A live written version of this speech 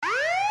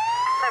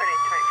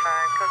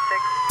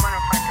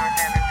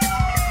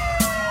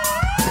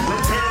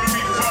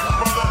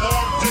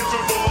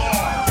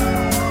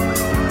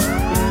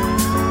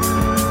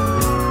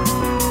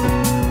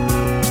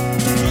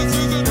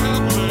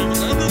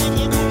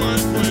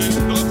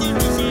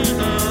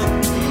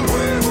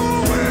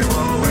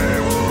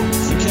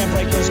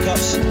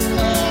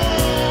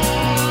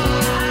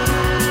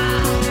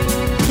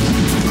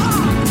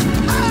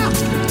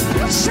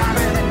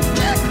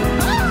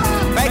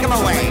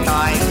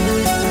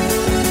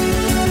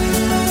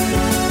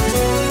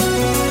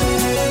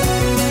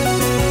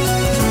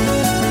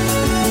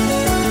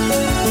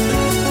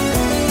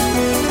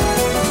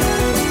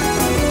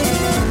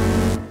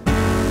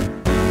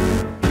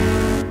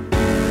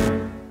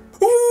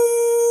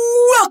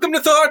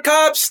to Thought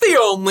Cops, the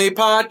only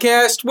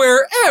podcast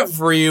where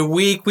every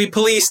week we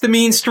police the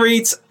mean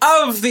streets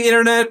of the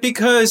internet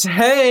because,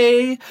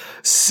 hey,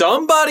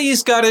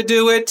 somebody's got to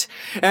do it.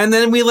 And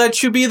then we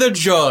let you be the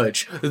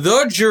judge,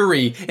 the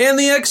jury, and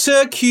the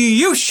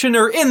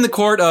executioner in the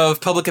court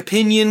of public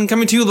opinion.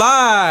 Coming to you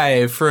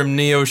live from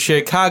Neo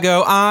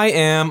Chicago, I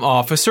am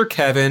Officer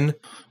Kevin.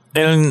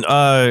 And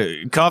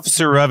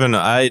Officer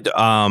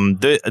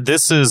Revan,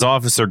 this is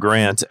Officer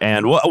Grant,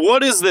 and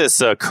what is this,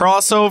 a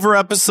crossover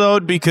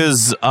episode?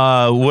 Because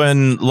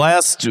when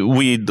last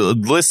we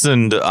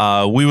listened,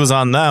 we was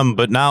on them,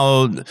 but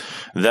now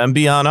them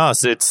be on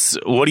us. It's,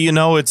 what do you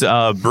know? It's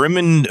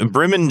Brimmin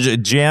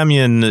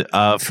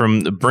Jamian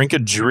from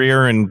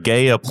Brinkadreer and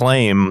Gay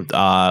Acclaim,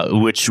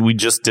 which we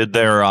just did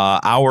their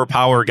Our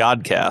Power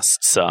Godcast.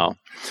 So.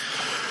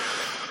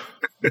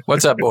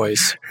 What's up,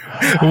 boys?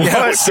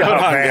 What's up,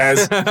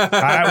 guys?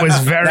 That was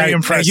very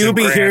impressive. You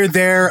be here,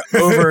 there,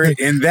 over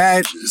in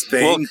that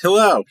thing. Well,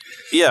 hello.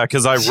 Yeah,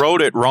 because I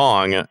wrote it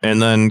wrong,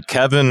 and then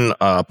Kevin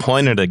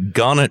pointed a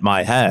gun at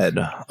my head,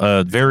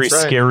 a very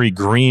scary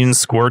green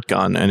squirt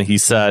gun, and he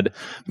said,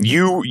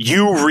 "You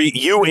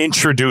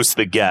introduce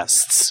the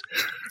guests,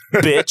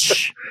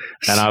 bitch."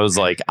 And I was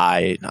like,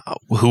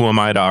 who am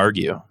I to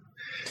argue?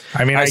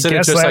 I mean, I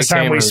guess last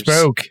time we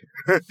spoke.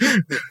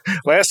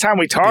 Last time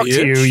we talked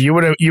to you, you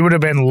would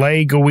have been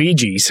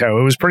Lego-Ouija, so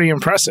it was pretty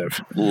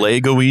impressive.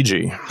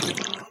 Lego-Ouija.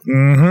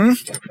 Mm-hmm.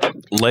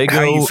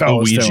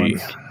 Lego-Ouija.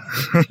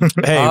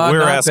 Hey,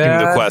 we're asking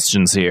the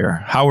questions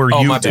here. How are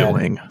you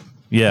doing? Bad.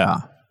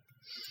 Yeah.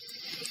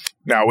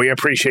 No, we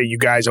appreciate you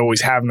guys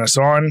always having us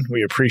on.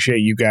 We appreciate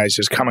you guys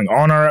just coming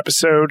on our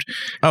episode.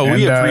 Oh, and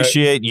we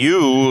appreciate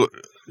you.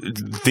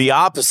 The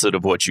opposite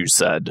of what you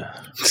said.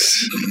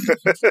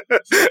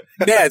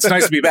 Yeah, it's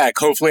nice to be back.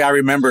 Hopefully I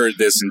remember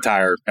this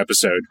entire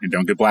episode and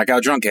don't get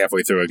blackout drunk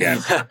halfway through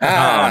again.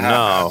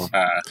 No.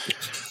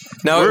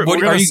 Now, we're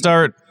going to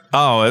start...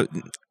 Well,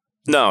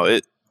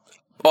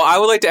 I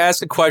would like to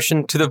ask a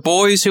question to the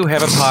boys who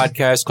have a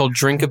podcast called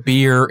Drink a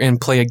Beer and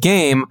Play a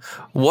Game.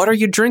 What are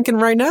you drinking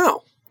right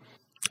now?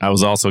 I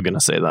was also going to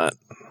say that.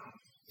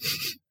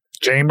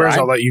 Chambers,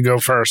 I'll let you go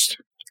first.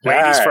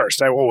 Ladies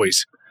first, I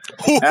always...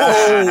 God.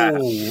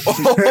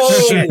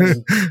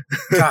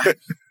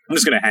 I'm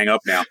just going to hang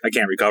up now. I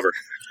can't recover.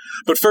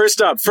 But first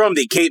up, from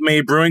the Cape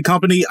May Brewing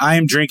Company, I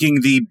am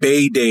drinking the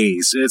Bay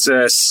Days. It's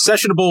a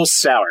sessionable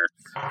sour.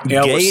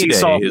 With sea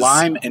salt,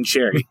 lime, and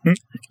cherry.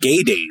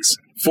 Gay Days.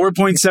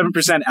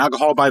 4.7%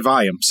 alcohol by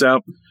volume. So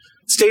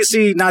it's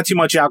tasty, not too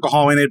much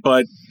alcohol in it,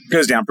 but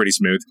goes down pretty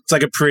smooth. It's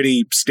like a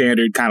pretty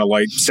standard kind of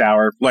light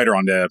sour, lighter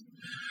on the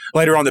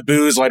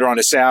booze, lighter on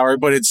the sour.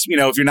 But it's,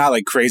 if you're not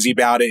like crazy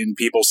about it, and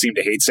people seem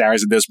to hate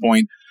sours at this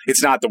point,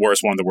 it's not the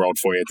worst one in the world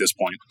for you at this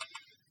point.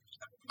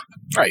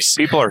 Nice.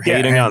 People are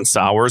hating on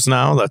sours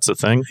now. That's a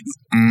thing.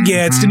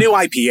 Yeah, it's the new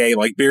IPA.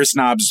 Like beer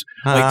snobs,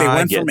 they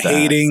went from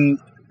hating.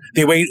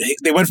 They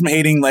went from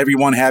hating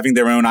everyone having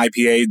their own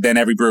IPA, then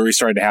every brewery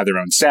started to have their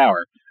own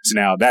sour. So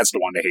now that's the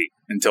one to hate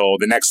until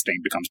the next thing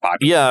becomes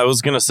popular. Yeah, I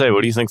was going to say,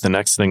 what do you think the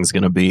next thing's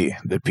going to be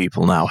that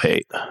people now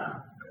hate?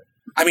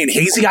 I mean,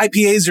 hazy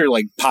IPAs are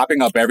like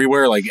popping up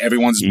everywhere. Like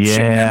everyone's shitting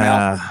them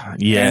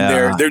out.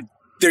 Yeah, and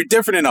they're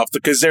different enough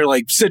because they're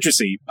like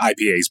citrusy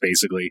IPAs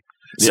basically.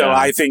 So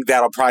I think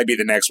that'll probably be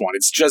the next one.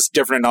 It's just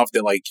different enough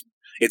that like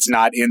it's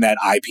not in that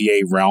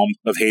IPA realm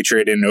of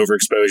hatred and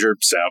overexposure.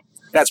 So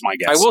that's my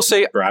guess. I will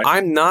say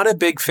I'm not a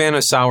big fan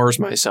of sours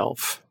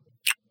myself.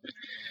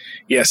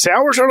 Yeah,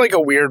 sours are like a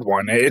weird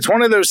one. It's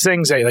one of those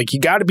things that like you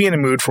got to be in the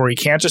mood for. You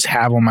can't just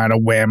have them at a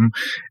whim.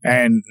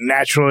 And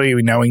naturally,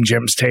 knowing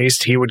Jim's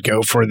taste, he would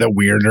go for the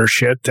weirder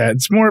shit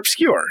that's more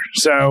obscure.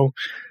 So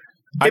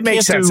it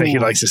makes sense that he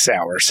likes the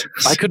sours.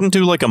 I couldn't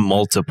do like a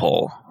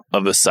multiple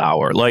of a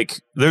sour. Like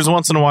there's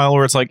once in a while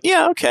where it's like,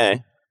 yeah,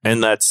 okay,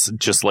 and that's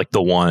just like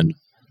the one.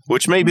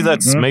 Which maybe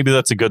that's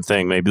a good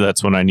thing. Maybe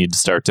that's what I need to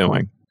start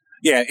doing.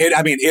 Yeah,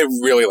 it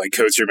really like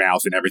coats your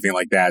mouth and everything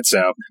like that.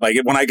 So like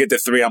when I get to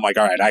 3, I'm like,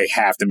 all right, I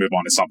have to move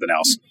on to something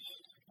else.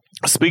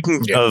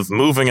 Speaking of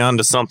moving on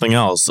to something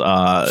else,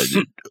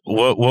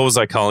 what was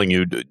I calling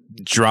you?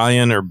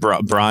 Dryan or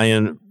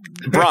Brian?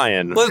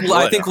 Brian.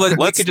 I think we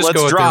could just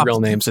go with their real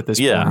names at this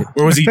point.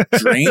 Or was he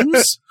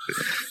Drains?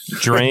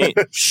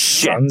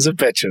 Sons of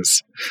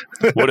bitches.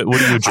 What are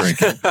you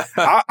drinking?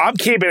 I'm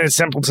keeping it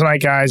simple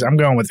tonight, guys. I'm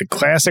going with the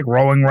classic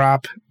Rolling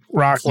Rock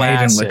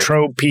made in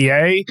Latrobe,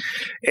 PA.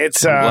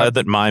 It's I'm glad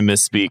that my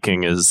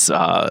misspeaking is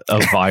a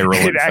viral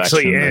it infection.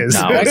 Actually is.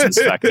 Now it's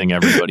infecting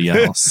everybody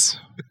else.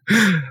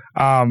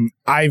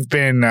 I've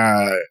been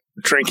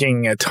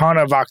drinking a ton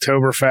of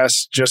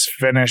Oktoberfest. Just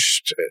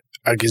finished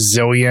a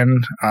gazillion.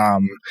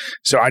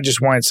 So I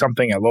just wanted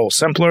something a little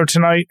simpler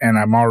tonight, and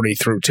I'm already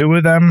through 2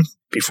 of them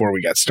before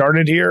we got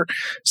started here.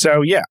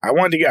 So yeah,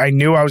 I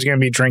knew I was going to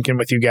be drinking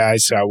with you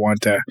guys, so I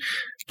wanted to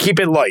keep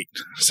it light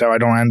so I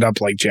don't end up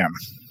like Jim.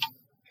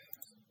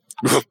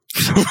 At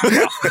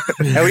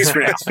least for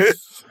now.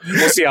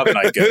 We'll see how the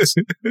night goes.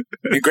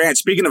 And Grant,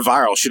 speaking of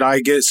viral, should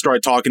I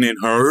start talking in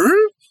her?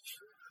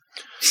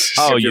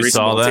 Oh, you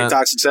saw that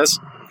TikTok success?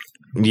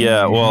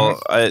 Yeah,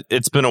 well,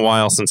 it's been a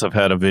while since I've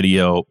had a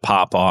video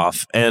pop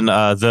off, and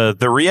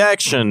the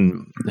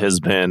reaction has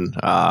been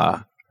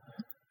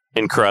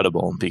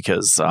incredible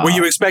because were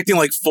you expecting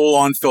like full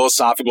on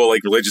philosophical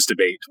like religious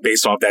debate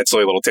based off that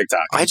silly little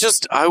TikTok?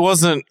 I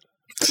wasn't.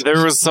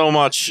 There was so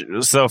much.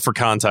 So for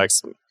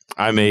context,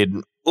 I made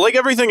like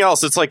everything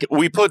else. It's like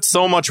we put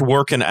so much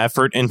work and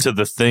effort into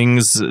the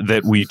things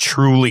that we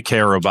truly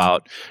care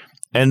about.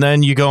 And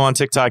then you go on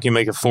TikTok, you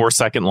make a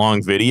 4-second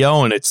long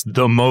video, and it's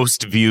the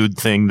most viewed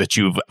thing that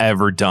you've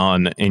ever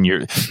done in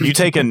your. You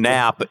take a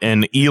nap,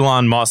 and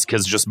Elon Musk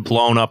has just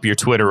blown up your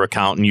Twitter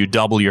account, and you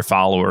double your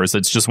followers.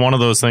 It's just one of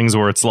those things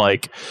where it's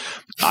like,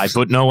 I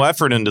put no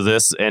effort into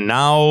this, and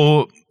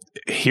now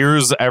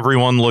here's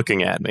everyone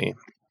looking at me.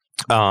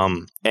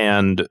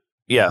 And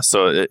yeah,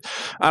 so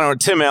I don't know.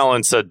 Tim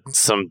Allen said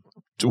some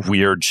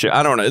weird shit.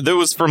 I don't know. That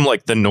was from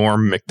like the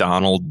Norm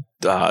Macdonald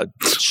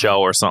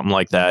show or something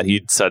like that.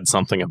 He'd said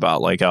something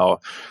about like how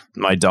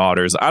my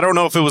daughters, I don't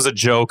know if it was a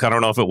joke, I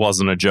don't know if it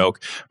wasn't a joke,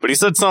 but he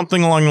said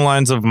something along the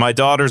lines of, my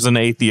daughter's an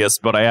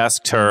atheist, but I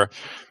asked her,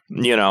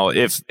 you know,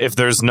 if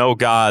there's no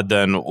God,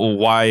 then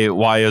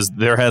why is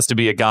there has to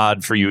be a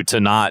God for you to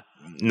not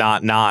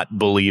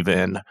believe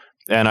in?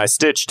 And I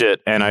stitched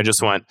it and I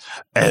just went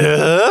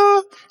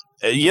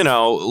you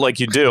know, like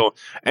you do.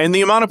 And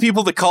the amount of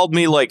people that called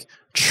me like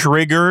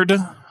triggered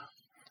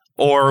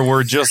or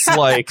were just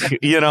like,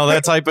 you know,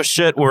 that type of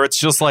shit where it's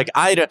just like,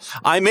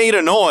 I made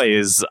a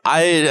noise.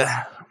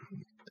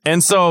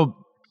 And so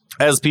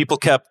as people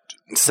kept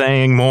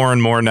saying more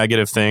and more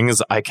negative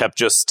things, I kept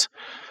just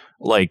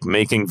like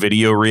making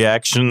video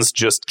reactions,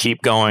 just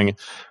keep going,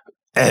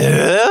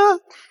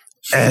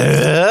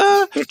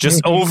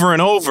 just over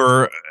and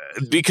over,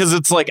 because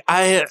it's like,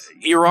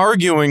 you're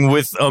arguing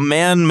with a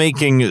man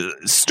making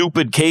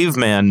stupid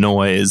caveman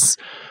noise.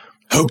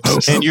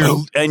 And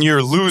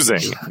you're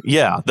losing.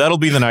 Yeah, that'll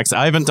be the next.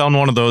 I haven't done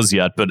one of those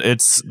yet, but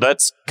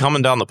that's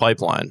coming down the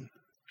pipeline.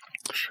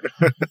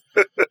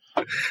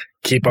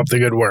 Keep up the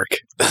good work.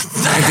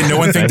 Did no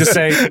one think to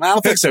say? I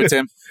don't think so,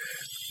 Tim.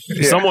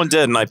 Yeah. Someone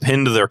did, and I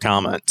pinned their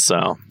comment.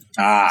 So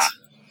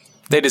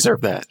they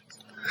deserve that.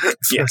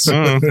 Yes.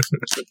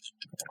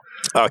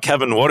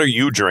 Kevin, what are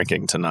you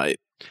drinking tonight?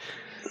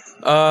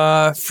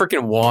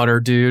 Freaking water,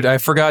 dude. I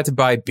forgot to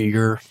buy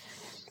beer.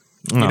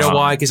 You know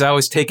why? Because I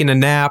was taking a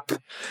nap,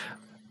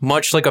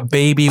 much like a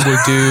baby would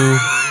do,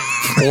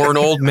 or an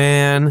old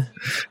man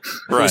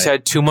who's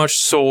had too much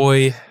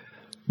soy.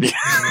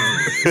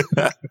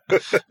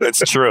 That's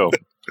true.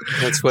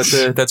 That's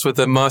what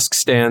the Musk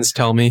stands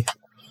tell me.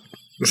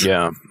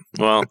 Yeah.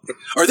 Well,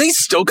 are they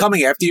still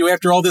coming after you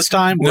after all this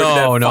time?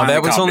 No,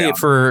 that was only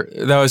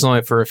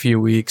for a few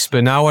weeks.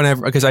 But now,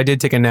 whenever, because I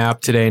did take a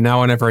nap today, now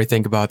whenever I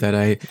think about that,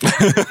 I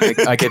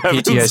get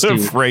Kevin's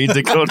PTSD. Afraid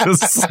to go to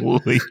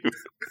sleep.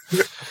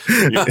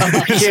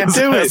 I can't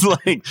do it. It's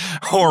like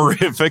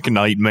horrific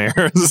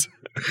nightmares.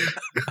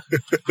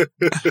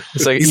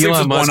 It's like he Elon sleeps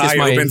with Musk one is eye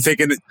my open,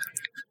 thinking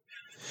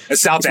a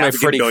South African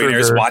Freddy billionaire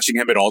is Krueger. watching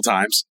him at all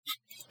times.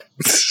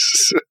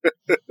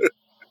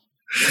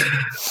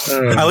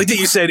 I like that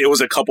you said it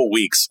was a couple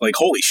weeks. Like,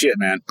 holy shit,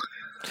 man.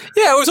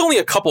 Yeah, it was only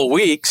a couple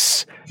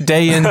weeks,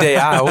 day in, day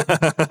out.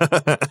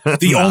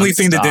 The only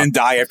thing that didn't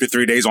die after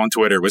 3 days on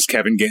Twitter was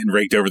Kevin getting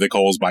raked over the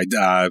coals by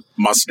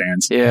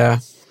Mustangs.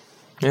 Yeah.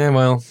 Yeah,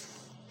 well,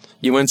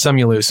 you win some,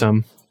 you lose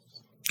some.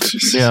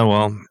 Yeah,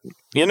 well,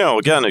 you know,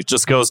 again, it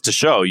just goes to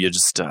show you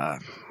just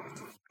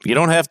you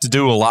don't have to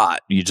do a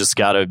lot. You just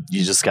gotta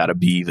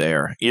be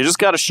there. You just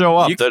gotta show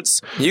up. You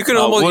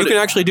can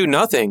actually do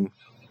nothing.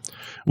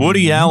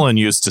 Woody Allen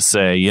used to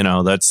say, you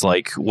know, that's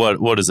like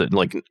what is it?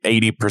 Like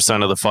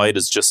 80% of the fight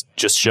is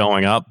just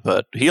showing up.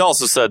 But he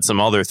also said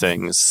some other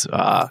things.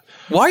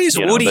 Why is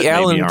Woody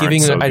Allen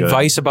giving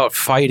advice about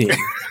fighting?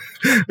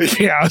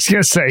 Yeah, I was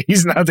gonna say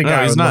he's not the guy.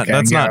 No, he's not.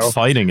 That's not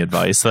fighting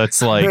advice.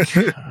 That's like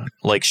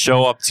like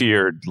show up to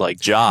your like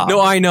job. No,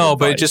 I know,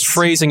 advice. but just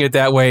phrasing it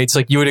that way, it's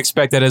like you would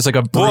expect that as like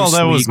a Bruce Well,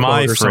 that Lee was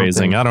my quote or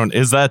phrasing. something.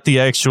 Is that the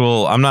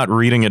actual? I'm not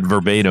reading it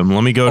verbatim.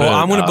 Let me go to.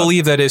 I'm going to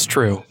believe that is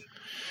true.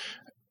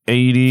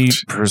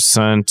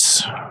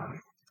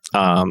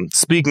 80%.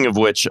 Speaking of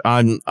which,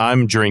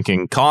 I'm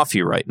drinking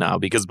coffee right now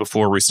because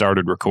before we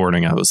started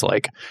recording, I was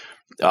like,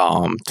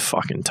 I'm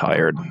fucking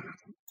tired.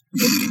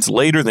 It's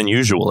later than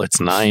usual.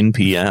 It's 9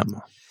 p.m.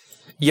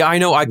 Yeah, I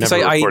know. I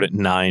record at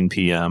 9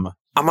 p.m.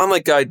 I'm on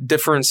like a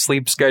different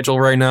sleep schedule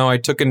right now. I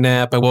took a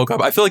nap. I woke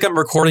up. I feel like I'm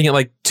recording at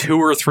like 2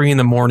 or 3 in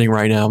the morning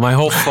right now. My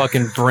whole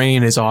fucking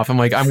brain is off. I'm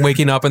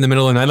waking up in the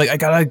middle of the night.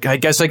 Like I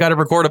guess I gotta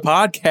record a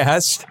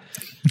podcast.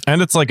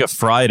 And it's like a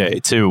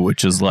Friday too,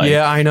 which is like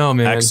I know,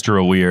 man.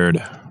 Extra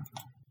weird.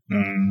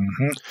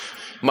 Mm-hmm.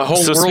 My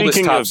whole world is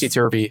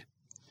topsy-turvy.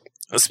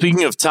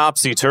 Speaking of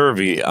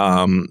topsy-turvy,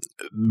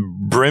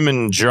 Brim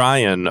and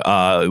Dryan,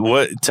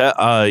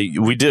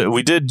 we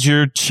did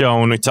your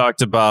show and we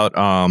talked about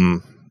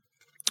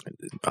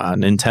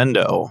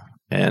Nintendo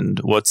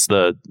and what's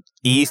the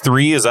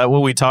E3? Is that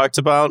what we talked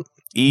about?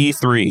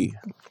 E3.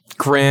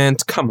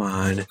 Grant, come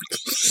on.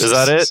 Is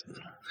that it?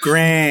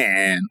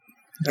 Grant.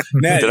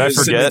 Did I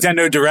forget?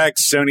 Nintendo Direct,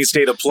 Sony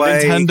State of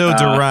Play. Nintendo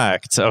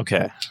Direct.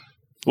 Okay.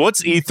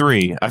 What's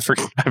E3? I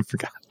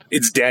forgot.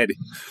 It's dead.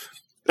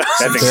 That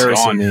thing's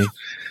Embarrassing gone. me.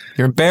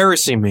 You're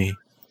embarrassing me.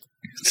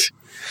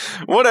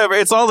 Whatever.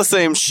 It's all the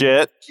same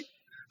shit.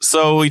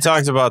 So we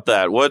talked about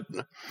that.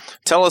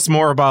 Tell us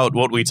more about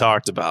what we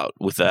talked about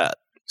with that.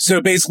 So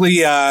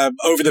basically,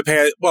 over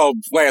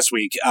the last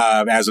week,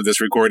 as of this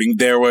recording,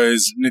 there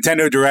was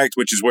Nintendo Direct,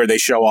 which is where they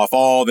show off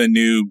all the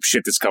new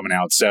shit that's coming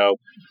out. So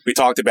we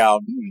talked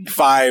about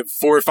 4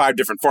 or 5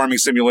 different farming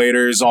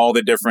simulators, all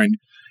the different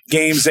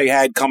games they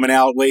had coming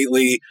out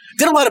lately.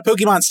 Did a lot of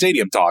Pokemon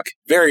Stadium talk.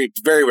 Very,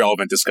 very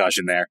relevant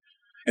discussion there.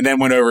 And then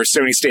went over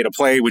Sony State of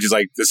Play, which is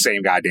like the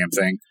same goddamn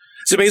thing.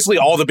 So basically,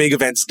 all the big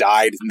events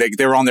died.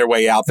 They were on their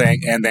way out,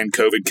 and then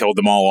COVID killed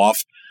them all off.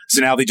 So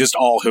now they just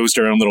all host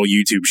their own little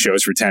YouTube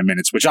shows for 10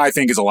 minutes, which I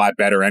think is a lot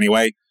better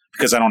anyway,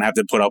 because I don't have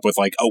to put up with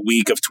like a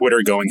week of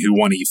Twitter going who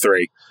won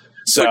E3.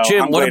 So but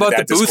Jim, I'm what glad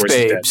about the booth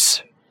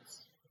babes?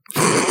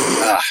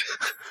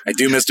 I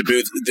do miss the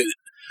booth.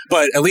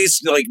 But at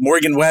least like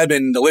Morgan Webb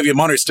and Olivia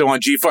Munn are still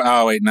on G4.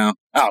 Oh, wait, no.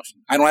 Oh,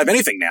 I don't have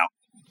anything now.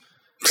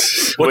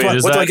 What do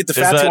I get the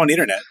fat to on the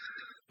internet?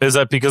 Is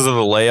that because of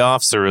the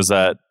layoffs, or is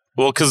that...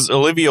 Well, because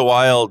Olivia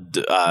Wilde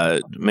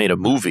made a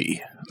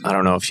movie. I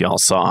don't know if y'all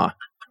saw.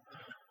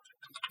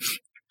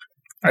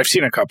 I've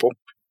seen a couple.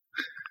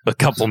 A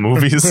couple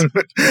movies? A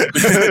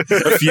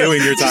few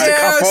in your time.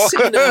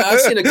 Yeah, I've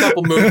seen a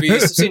couple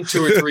movies. I've seen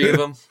 2 or 3 of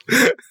them.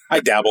 I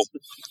dabble.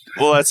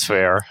 Well, that's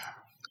fair.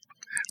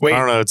 Wait, I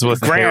don't know. It's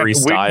with Grant, Harry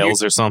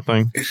Styles or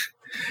something.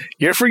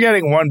 You're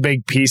forgetting one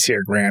big piece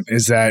here, Grant,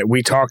 is that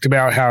we talked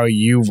about how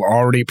you've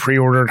already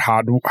pre-ordered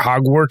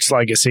Hogwarts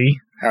Legacy,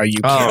 how you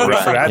can't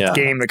wait for that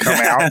game to come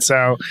out.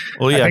 So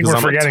well, yeah, I think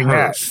we're forgetting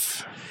that.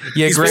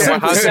 Yeah,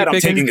 Grant, how's that I'm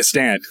picking? taking a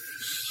stand.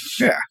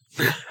 Yeah.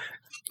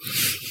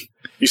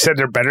 You said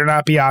there better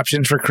not be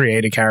options for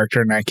create a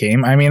character in that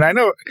game. I mean, I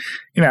know,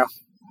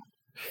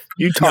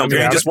 you talked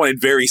about just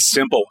wanted very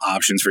simple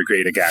options for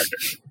create a character.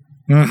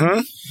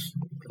 Mm-hmm.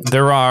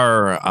 There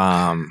are,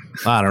 I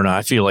don't know,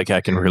 I feel like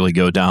I can really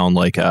go down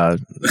like a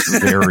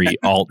very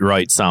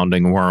alt-right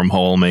sounding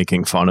wormhole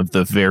making fun of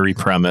the very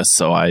premise,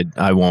 so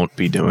I won't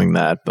be doing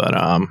that, but...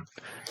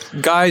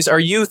 Guys, are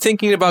you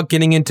thinking about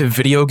getting into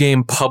video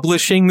game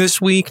publishing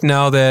this week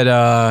now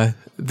that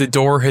the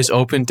door has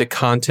opened to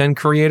content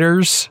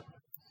creators?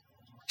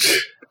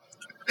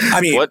 I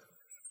mean, what?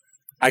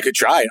 I could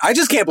try it. I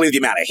just can't believe the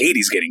amount of hate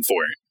he's getting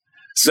for it.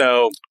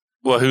 So,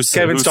 well,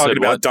 Kevin's talking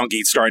about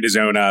Donkey starting his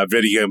own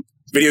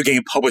video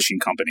game publishing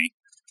company.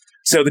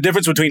 So the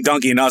difference between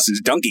Donkey and us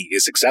is Donkey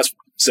is successful,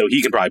 so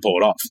he can probably pull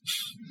it off.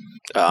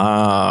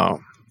 Oh.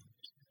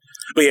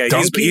 But yeah,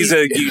 he's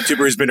a YouTuber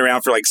who's been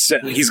around for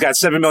he's got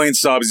 7 million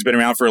subs. He's been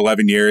around for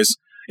 11 years.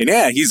 And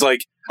yeah, he's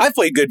like, I've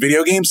played good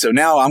video games, so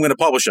now I'm going to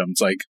publish them.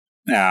 It's like,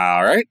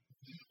 all right.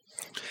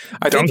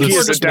 I think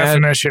he's the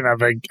definition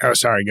of a... Oh,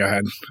 sorry, go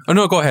ahead. Oh,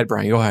 no, go ahead,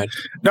 Brian. Go ahead.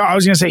 No, I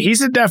was going to say, he's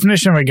the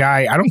definition of a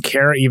guy, I don't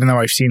care, even though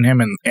I've seen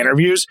him in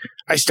interviews,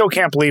 I still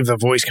can't believe the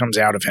voice comes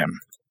out of him.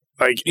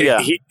 Like,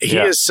 he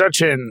is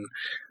such an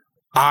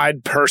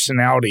odd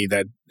personality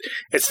that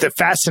it's the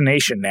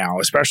fascination now,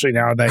 especially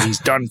now that he's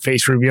done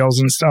face reveals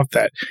and stuff,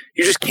 that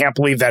you just can't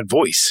believe that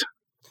voice.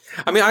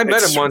 I mean, I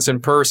met him once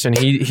in person.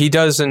 He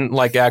doesn't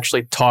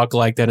actually talk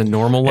like that in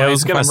normal life. I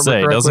was gonna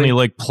say, doesn't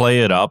he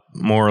play it up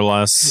more or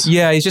less?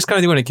 Yeah, he's just kind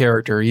of doing a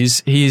character.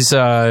 He's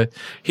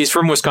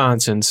from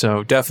Wisconsin,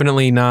 so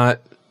definitely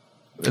not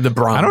the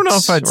Bronx. I don't know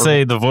if I'd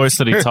say the voice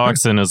that he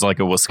talks in is like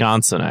a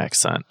Wisconsin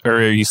accent, or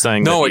are you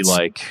saying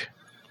that he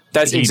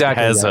That's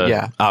exactly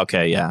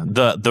Okay, yeah,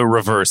 the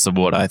reverse of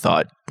what I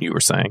thought you were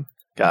saying.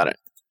 Got it.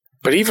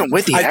 But even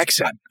with the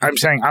accent, I'm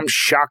saying I'm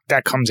shocked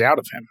that comes out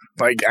of him.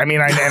 Like, I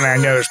mean, I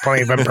know there's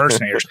plenty of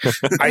impersonators.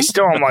 I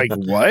still am like,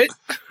 what?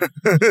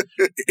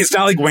 It's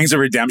not like Wings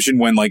of Redemption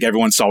when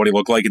everyone saw what he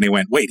looked like and they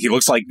went, wait, he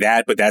looks like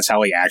that, but that's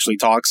how he actually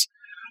talks.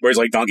 Whereas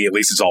Donkey, at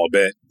least it's all a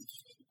bit.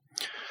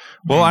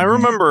 Well, I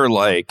remember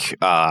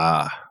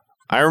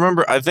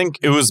I think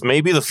it was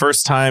maybe the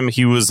first time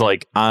he was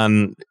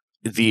on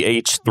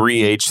the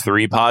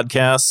H3H3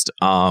 podcast,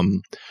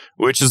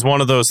 which is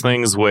one of those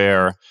things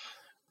where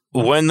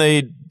when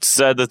they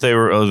said that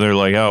they're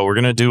like, oh, we're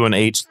going to do an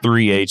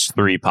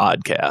H3H3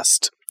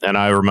 podcast. And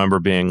I remember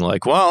being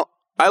like, well,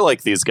 I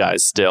like these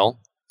guys still.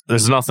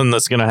 There's nothing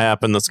that's going to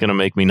happen that's going to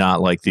make me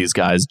not like these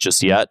guys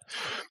just yet.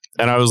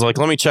 And I was like,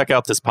 let me check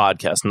out this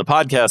podcast. And the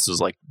podcast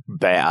was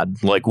bad,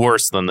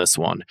 worse than this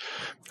one.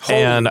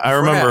 I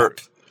remember,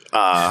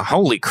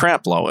 holy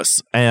crap,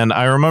 Lois. And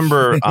I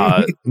remember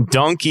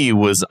Donkey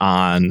was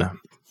on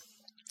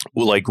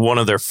one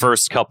of their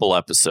first couple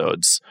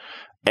episodes.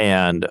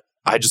 And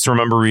I just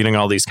remember reading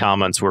all these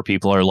comments where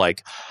people are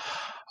like,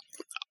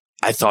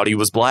 I thought he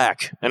was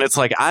black. And it's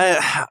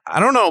I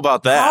don't know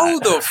about that. How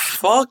the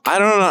fuck? I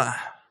don't know.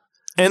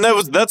 And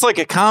that's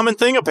a common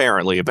thing,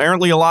 apparently.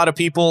 Apparently, a lot of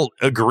people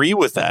agree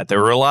with that. There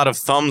were a lot of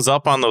thumbs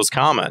up on those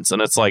comments.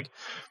 And it's I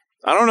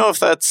don't know if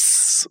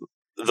that's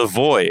the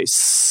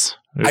voice.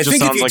 It I just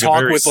think sounds if you like talk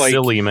a very with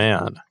silly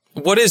man.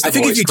 What is the I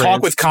think voice, if you Grant?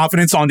 talk with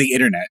confidence on the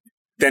internet,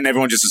 then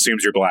everyone just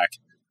assumes you're black.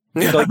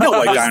 They're like, no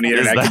white guy on the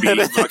internet can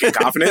be fucking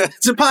confident.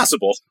 It's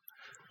impossible.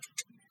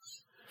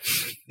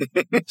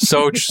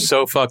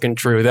 So fucking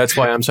true. That's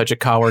why I'm such a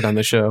coward on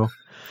the show.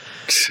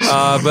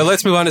 But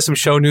let's move on to some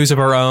show news of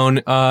our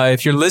own.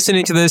 If you're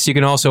listening to this, you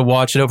can also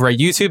watch it over at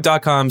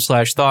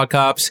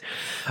youtube.com/ThoughtCops.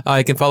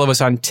 You can follow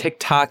us on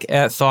TikTok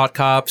at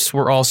ThoughtCops.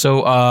 We're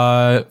also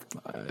on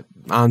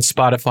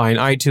Spotify and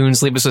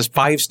iTunes. Leave us a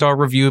 5-star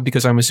review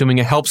because I'm assuming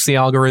it helps the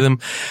algorithm.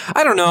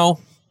 I don't know.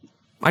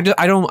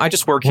 I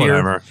just work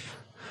Whatever. here.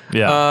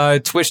 Yeah.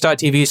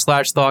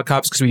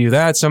 Twitch.tv/ThoughtCops because we do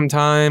that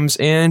sometimes.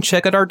 And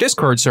check out our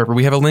Discord server.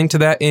 We have a link to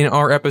that in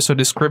our episode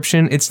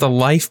description. It's the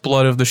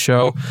lifeblood of the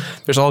show.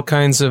 There's all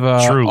kinds of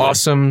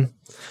awesome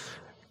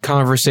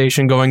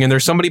conversation going in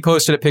there. Somebody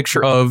posted a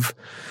picture of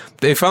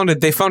they found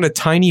a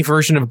tiny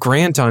version of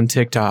Grant on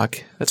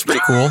TikTok. That's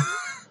pretty cool.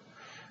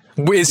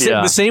 It's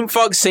the same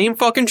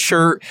fucking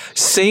shirt,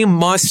 same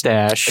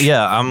mustache.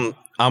 Yeah,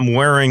 I'm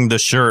wearing the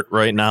shirt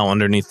right now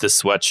underneath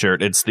this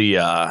sweatshirt. It's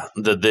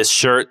this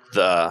shirt,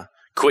 the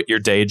quit your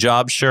day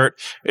job shirt.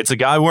 It's a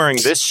guy wearing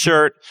this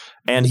shirt,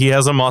 and he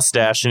has a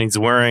mustache, and he's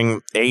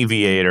wearing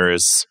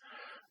aviators.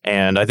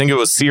 And I think it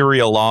was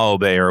Serial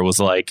Laobear was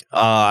like,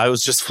 I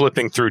was just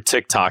flipping through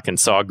TikTok and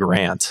saw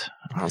Grant.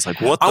 I was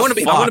like, what the fuck?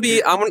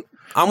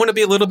 I want to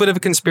be a little bit of a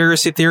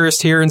conspiracy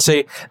theorist here and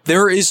say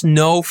there is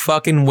no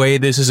fucking way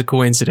this is a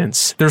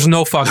coincidence. There's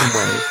no fucking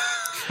way.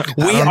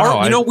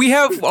 We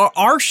have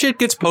our shit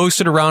gets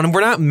posted around, and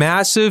we're not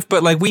massive,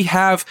 but like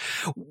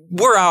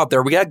we're out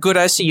there. We got good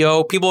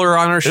SEO. People are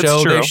on our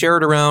show. They share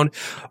it around.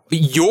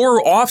 You're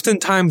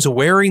oftentimes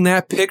wearing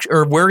that picture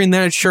or wearing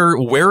that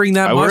shirt, wearing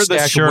that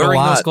mustache,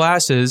 wearing those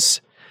glasses.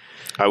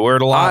 I wear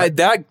it a lot.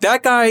 That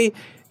guy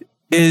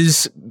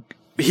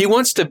he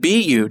wants to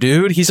be you,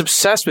 dude. He's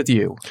obsessed with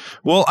you.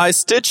 Well, I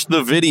stitched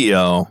the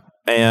video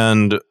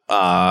and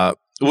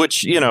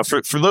which,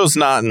 for those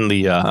not in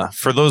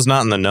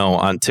the know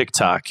on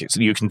TikTok,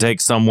 you can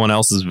take someone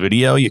else's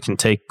video. You can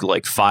take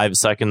like 5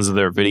 seconds of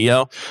their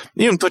video.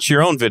 You can put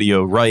your own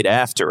video right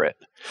after it.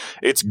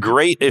 It's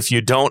great if you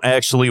don't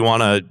actually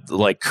want to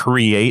like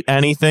create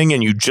anything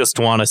and you just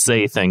want to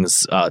say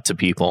things to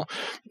people.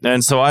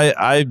 And so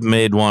I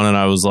made one and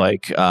I was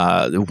like,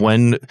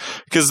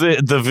 because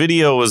the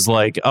video was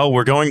like, oh,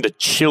 we're going to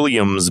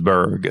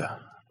Chilliamsburg.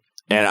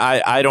 And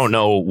I don't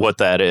know what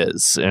that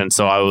is. And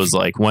so I was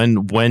like,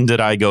 when did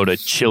I go to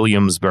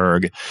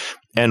Chilliamsburg?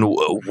 And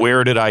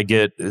where did I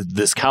get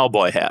this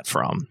cowboy hat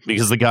from?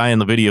 Because the guy in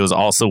the video is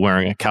also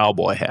wearing a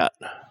cowboy hat.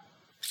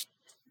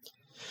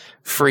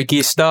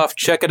 Freaky stuff.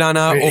 Check it on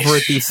out over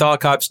at the Thought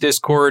Cops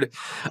Discord.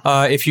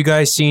 If you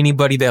guys see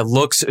anybody that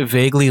looks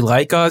vaguely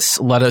like us,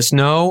 let us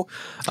know.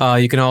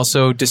 You can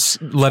also just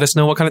let us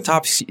know what kind of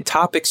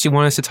topics you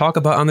want us to talk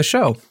about on the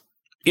show.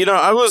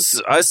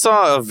 I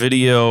saw a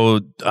video.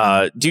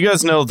 Do you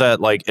guys know that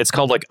like it's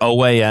called like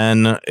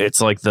OAN? It's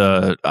like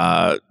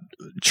the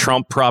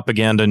Trump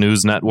Propaganda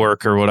News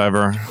Network or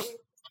whatever.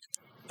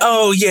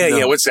 Oh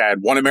yeah. What's that?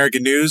 One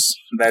American News?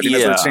 That's what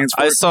it stands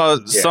for. I saw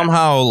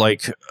somehow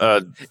like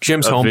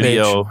Jim's a homepage.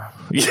 Video.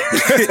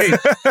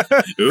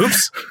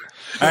 Oops.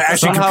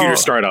 Actually, computer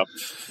startup.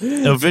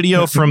 A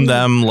video from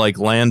them like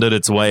landed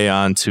its way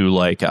onto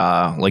like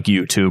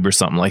YouTube or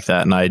something like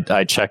that, and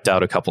I checked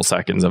out a couple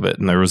seconds of it,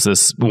 and there was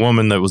this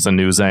woman that was a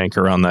news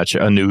anchor on that show,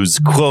 a news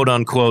quote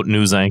unquote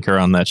news anchor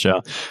on that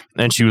show,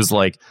 and she was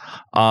like,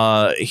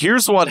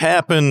 "Here's what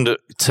happened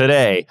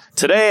today.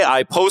 Today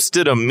I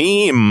posted a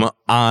meme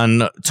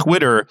on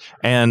Twitter,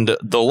 and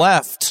the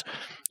left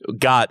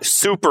got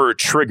super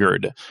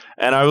triggered."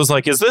 And I was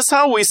like, is this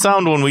how we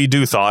sound when we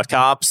do Thought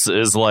Cops?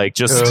 Is like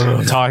just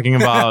talking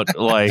about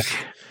like,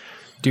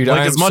 dude,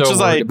 like, I'm so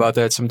worried about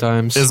that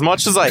sometimes. As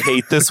much as I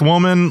hate this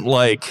woman,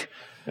 like,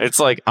 it's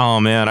like,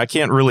 oh man, I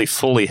can't really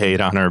fully hate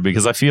on her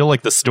because I feel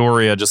like the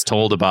story I just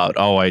told about,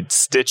 I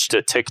stitched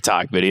a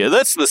TikTok video.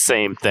 That's the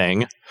same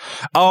thing.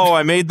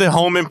 I made the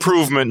home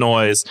improvement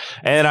noise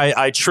and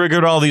I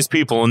triggered all these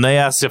people and they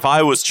asked if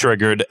I was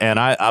triggered and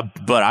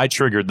but I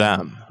triggered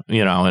them.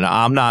 And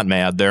I'm not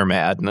mad. They're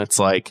mad. And it's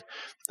like,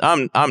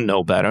 I'm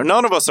no better.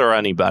 None of us are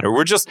any better.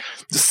 We're just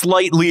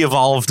slightly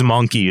evolved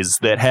monkeys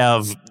that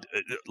have,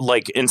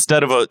 like,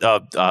 instead of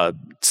a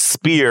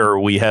spear,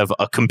 we have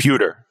a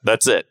computer.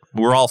 That's it.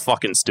 We're all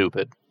fucking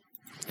stupid.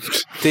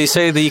 They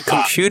say the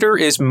computer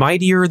is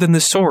mightier than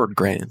the sword,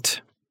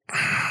 Grant.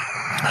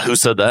 Who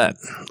said that?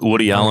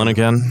 Woody Allen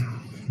again?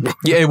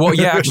 Yeah, well,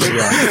 yeah, actually,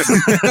 yeah.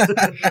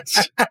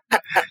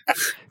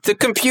 The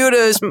computer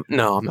is...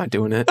 No, I'm not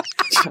doing it.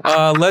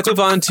 Let's move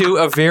on to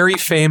a very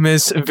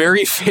famous,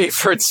 very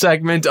favorite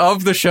segment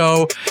of the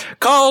show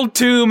called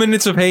 2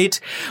 Minutes of Hate,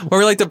 where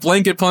we like to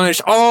blanket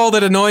punish all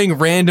that annoying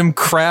random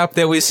crap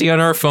that we see on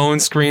our phone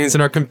screens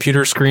and our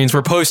computer screens.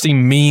 We're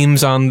posting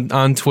memes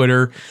on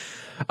Twitter.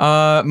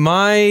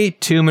 My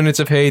 2 minutes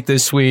of hate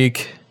this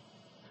week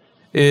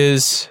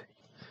is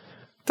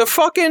the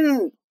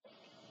fucking...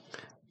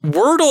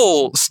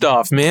 Wordle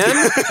stuff, man.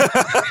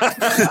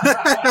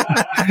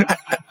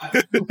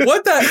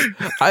 What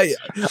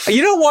the?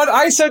 You know what?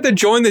 I said to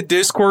join the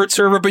Discord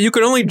server, but you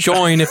can only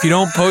join if you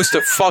don't post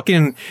a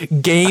fucking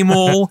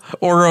Gamel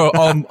or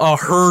a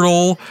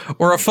hurdle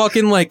or a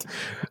fucking like.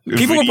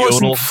 People are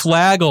posting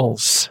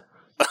flaggles.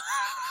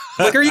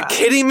 Like, are you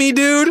kidding me,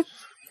 dude?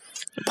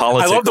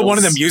 I love the one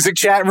in the music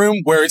chat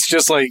room where it's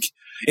just like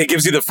it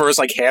gives you the first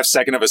like half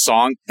second of a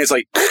song. It's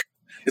like,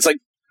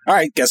 all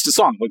right, guess the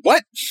song. Like,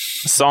 what?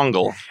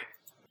 Songle.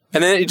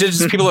 And then it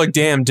just people are like,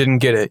 damn, didn't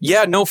get it.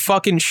 Yeah, no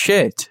fucking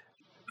shit.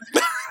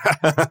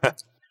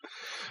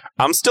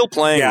 I'm still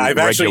playing. Yeah, I've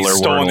actually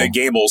stolen Wordle. the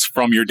Gamels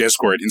from your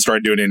Discord and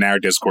started doing it in our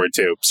Discord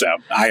too. So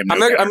I'm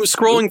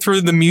scrolling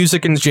through the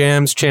Music and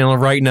Jams channel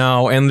right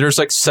now, and there's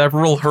like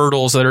several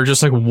hurdles that are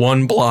just like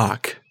one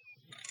block.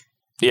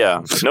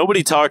 Yeah,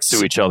 nobody talks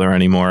to each other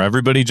anymore.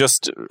 Everybody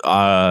just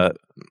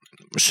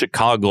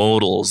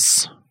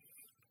Chicago-dles,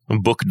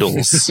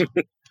 bookdles.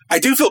 I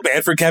do feel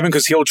bad for Kevin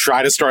because he'll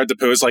try to start to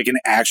post like an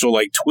actual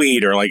like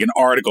tweet or like an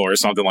article or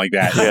something like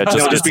that. Yeah,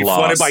 they'll just be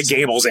flooded by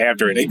Gamels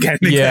after it again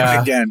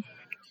and again.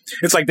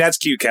 It's like, that's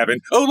cute,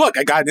 Kevin. Oh, look,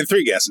 I got it in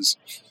 3 guesses.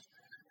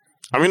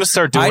 I'm going to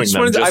start doing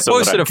I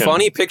posted a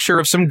funny picture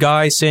of some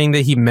guy saying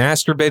that he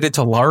masturbated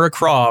to Lara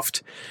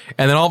Croft,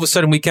 and then all of a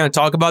sudden we can't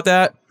talk about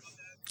that.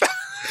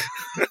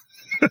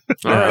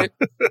 All right.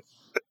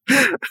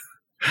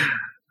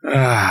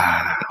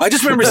 I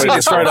just remember seeing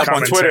it start up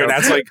on Twitter, and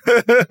that's like,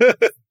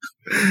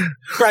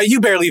 right,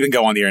 you barely even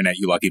go on the internet,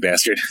 you lucky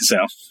bastard. So,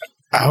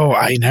 oh,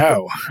 I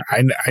know,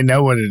 I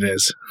know what it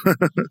is.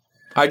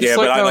 I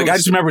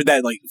just remember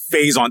that like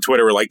phase on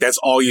Twitter where like that's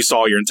all you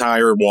saw. Your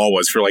entire wall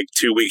was for like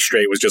 2 weeks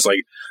straight was just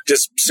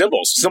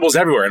symbols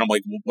everywhere, and I'm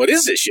like, what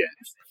is this shit?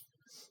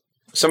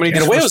 Somebody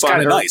in a way it was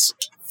kind of nice.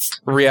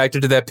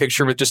 Reacted to that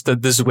picture with just the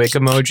Zwick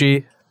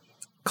emoji.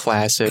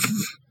 Classic.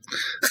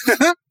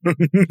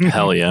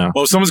 Hell yeah.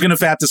 Well, if someone's going to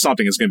fap to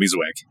something, it's going to be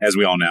Zwick, as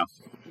we all know.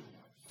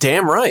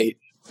 Damn right.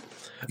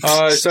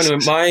 So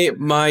anyway,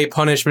 my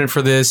punishment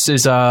for this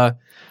is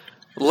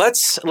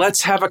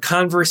let's have a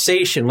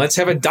conversation. Let's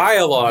have a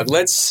dialogue.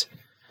 Let's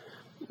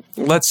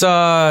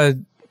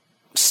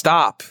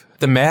stop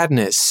the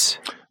madness.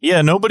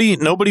 Yeah, nobody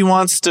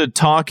wants to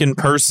talk in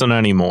person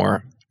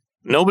anymore.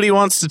 Nobody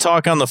wants to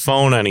talk on the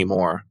phone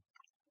anymore.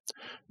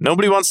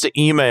 Nobody wants to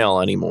email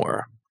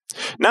anymore.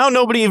 Now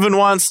nobody even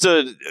wants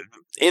to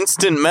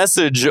instant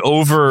message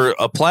over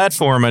a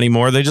platform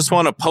anymore. They just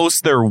want to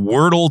post their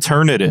word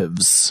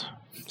alternatives.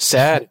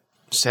 Sad.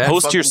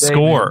 Post your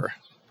score.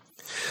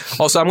 Man.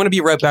 Also, I'm going to be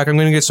right back. I'm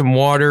going to get some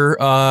water.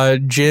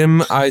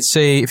 Jim, I'd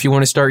say if you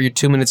want to start your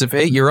 2 minutes of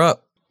hate, you're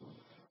up.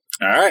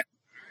 All right.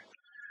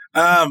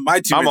 My 2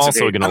 minutes I'm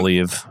also going to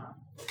leave.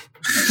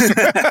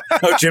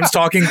 Oh, Jim's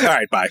talking? All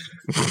right, bye.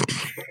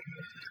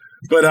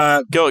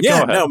 But go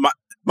ahead. No,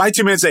 my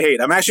 2 minutes of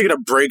hate. I'm actually going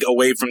to break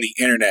away from the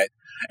internet.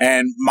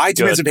 And my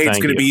 2 minutes of hate is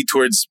going to be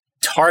towards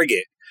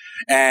Target.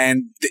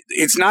 And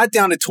it's not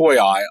down the toy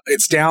aisle.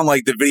 It's down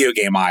like the video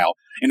game aisle.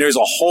 And there's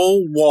a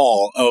whole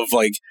wall of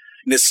like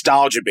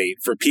nostalgia bait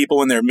for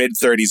people in their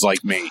mid-30s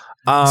like me.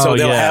 Oh, so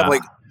they'll have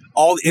like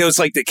it was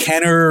like the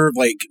Kenner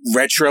like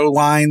retro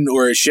line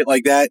or shit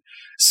like that.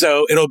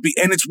 So it'll be,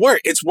 and it's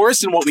worse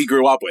than what we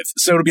grew up with.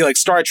 So it'll be like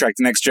Star Trek: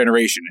 The Next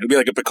Generation. It'll be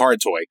like a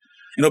Picard toy.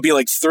 It'll be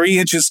like 3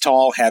 inches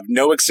tall, have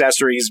no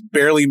accessories,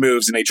 barely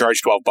moves, and they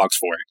charge $12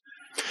 for it.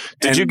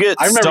 Did you get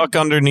stuck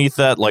underneath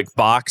that like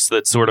box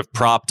that sort of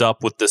propped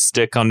up with the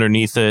stick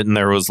underneath it, and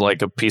there was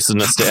like a piece of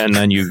and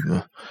then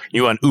you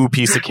went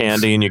piece of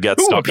candy, and you got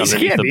stuck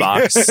underneath the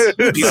box? Is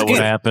that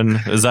what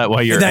happened? Is that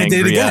why you're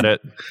angry at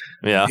it?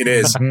 Yeah, it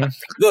is.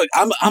 Look,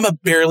 I'm a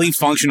barely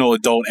functional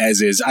adult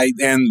as is. I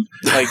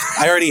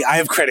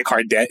have credit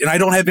card debt, and I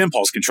don't have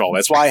impulse control.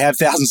 That's why I have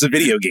thousands of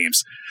video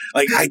games.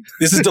 Like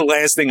this is the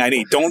last thing I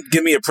need. Don't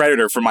give me a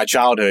Predator from my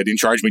childhood and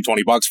charge me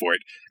 $20 for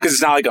it, because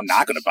it's not like I'm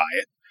not going to buy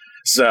it.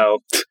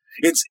 So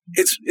it's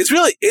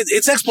really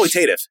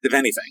exploitative, if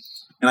anything,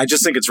 and I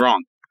just think it's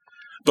wrong.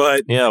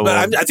 But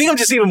I think I'm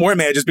just even more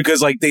mad just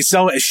because like they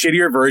sell a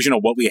shittier version of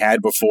what we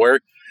had before,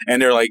 and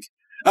they're like,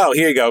 "Oh,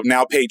 here you go.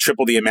 Now pay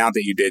triple the amount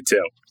that you did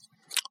too."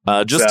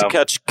 To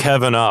catch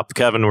Kevin up,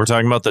 Kevin, we're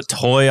talking about the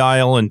toy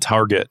aisle in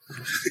Target.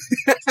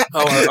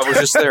 I was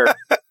just there.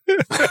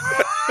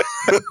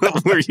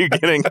 Were you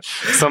getting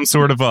some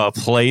sort of a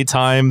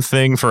playtime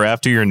thing for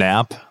after your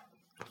nap?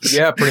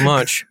 Yeah, pretty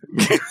much.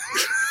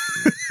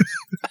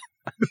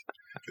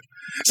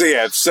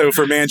 So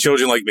for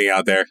children like me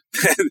out there,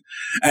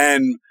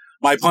 and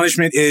my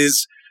punishment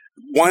is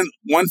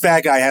one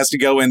fat guy has to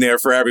go in there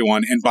for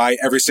everyone and buy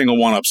every single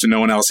one up, so no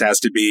one else has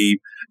to be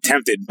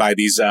tempted by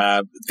these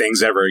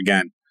things ever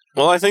again.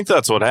 Well, I think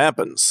that's what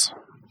happens.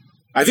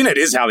 I think that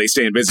is how they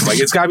stay in business. Like,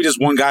 it's got to be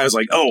just one guy who's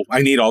like, "Oh,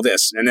 I need all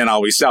this," and then I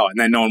always sell it, and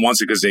then no one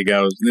wants it because they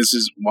go,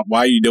 why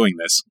are you doing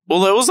this?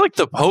 Well, it was like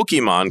the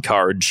Pokemon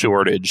card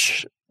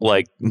shortage,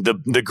 like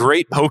the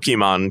great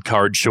Pokemon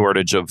card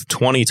shortage of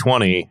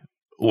 2020,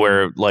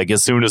 where like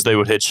as soon as they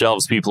would hit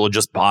shelves, people would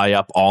just buy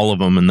up all of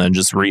them and then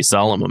just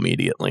resell them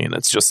immediately. And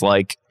it's just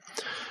like,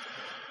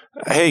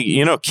 Hey,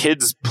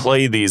 kids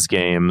play these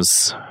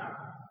games.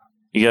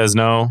 You guys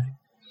know?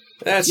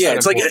 That's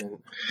it's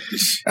important.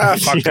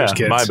 Fuck those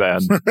kids. My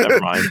bad. Never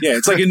mind. Yeah,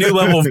 it's like a new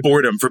level of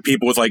boredom for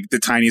people with like the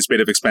tiniest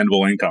bit of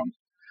expendable income.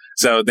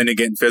 So then they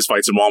get in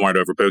fistfights in Walmart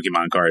over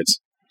Pokemon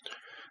cards.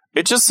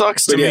 It just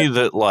sucks to me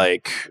that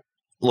like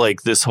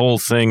this whole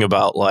thing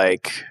about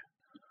like,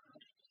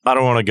 I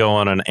don't want to go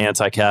on an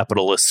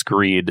anti-capitalist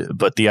screed,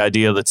 but the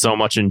idea that so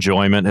much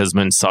enjoyment has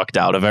been sucked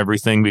out of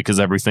everything because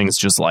everything's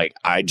just like,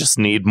 I just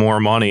need more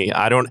money.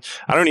 I don't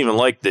even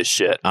like this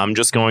shit. I'm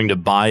just going to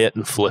buy it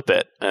and flip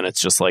it. And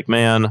it's just like,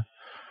 man,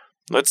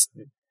 that's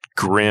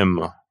grim.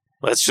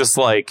 That's just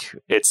like,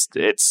 it's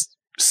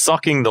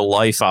sucking the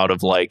life out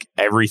of like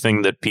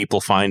everything that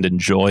people find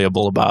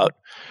enjoyable about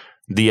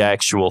the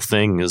actual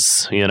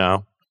things,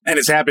 And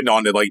it's happened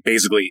on to like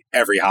basically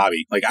every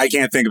hobby. Like I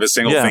can't think of a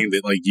single thing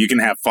that like you can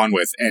have fun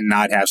with and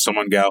not have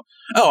someone go,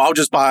 "Oh, I'll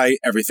just buy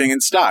everything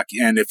in stock,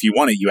 and if you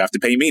want it, you have to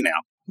pay me now."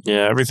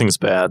 Yeah, everything's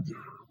bad.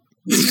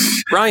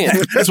 Ryan,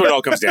 that's what it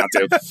all comes down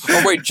to.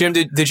 Oh wait, Jim,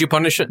 did you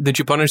punish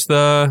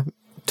the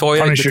toy?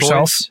 Punish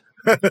yourself?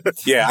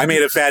 Yeah, I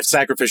made a fat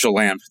sacrificial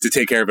lamb to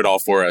take care of it all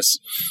for us.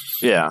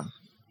 Yeah,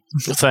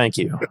 thank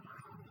you,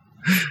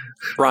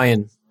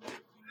 Ryan.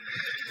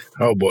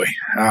 Oh boy,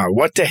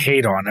 what to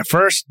hate on? At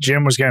first,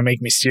 Jim was going to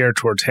make me steer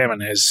towards him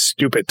and his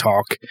stupid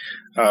talk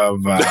of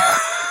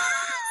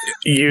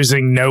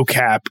using no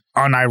cap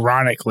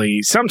unironically,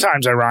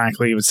 sometimes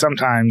ironically, but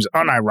sometimes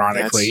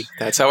unironically.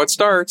 That's how it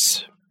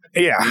starts.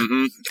 Yeah.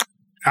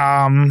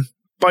 Mm-hmm.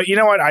 But you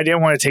know what? I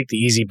didn't want to take the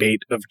easy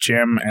bait of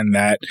Jim, and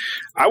that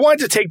I wanted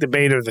to take the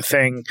bait of the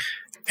thing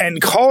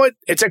and call it,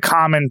 it's a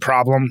common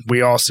problem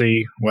we all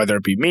see, whether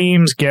it be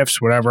memes,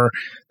 GIFs, whatever,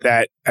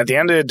 that at the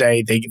end of the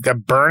day, the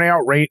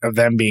burnout rate of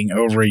them being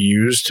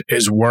overused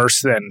is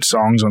worse than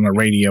songs on the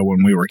radio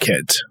when we were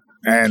kids.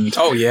 And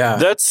oh yeah,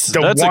 that's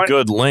a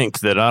good link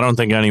that I don't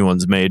think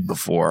anyone's made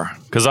before,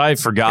 because I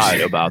forgot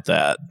about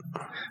that.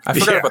 I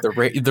forgot about the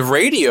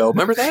radio.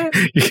 Remember that?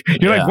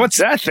 You're like, what's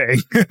that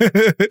thing?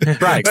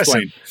 Right,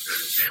 explain.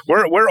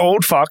 Listen, we're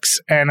old fucks,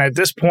 and at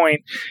this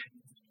point,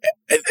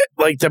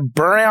 like the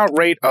burnout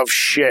rate of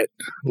shit,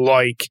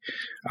 like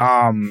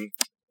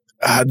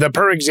the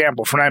per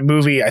example from that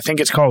movie, I think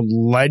it's called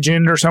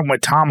Legend or something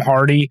with Tom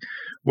Hardy,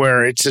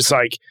 where it's just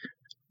like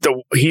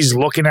he's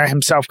looking at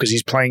himself because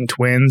he's playing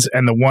twins,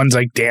 and the one's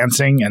like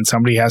dancing, and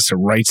somebody has to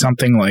write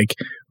something like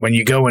when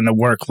you go into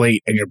work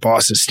late and your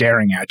boss is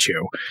staring at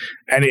you.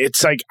 And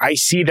it's like I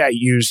see that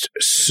used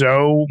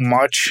so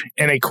much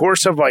in a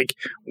course of like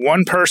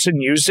one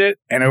person used it,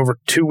 and over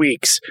 2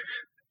 weeks,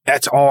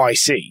 that's all I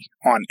see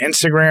on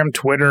Instagram,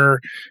 Twitter,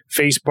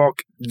 Facebook.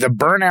 The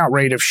burnout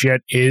rate of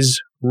shit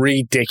is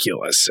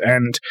ridiculous.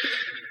 And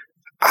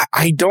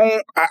I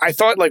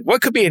thought, like,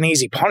 what could be an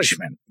easy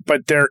punishment?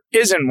 But there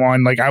isn't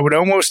one. Like,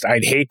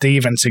 I'd hate to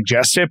even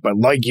suggest it, but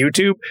like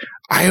YouTube,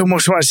 I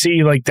almost want to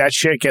see, like, that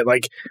shit get,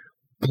 like,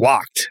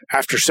 blocked.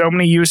 After so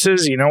many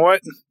uses, you know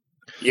what?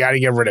 You got to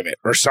get rid of it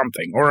or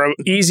something. Or an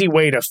easy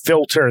way to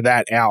filter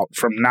that out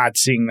from not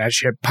seeing that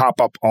shit pop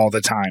up all the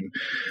time.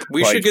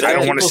 We should get the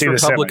People's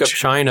Republic of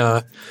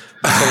China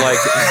to, like,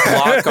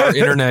 block our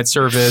internet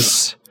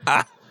service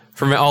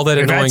from all that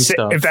annoying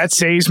stuff. If that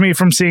saves me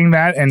from seeing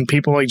that and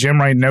people like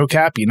Jim write no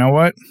cap, you know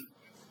what?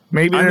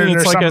 Maybe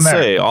there's like I something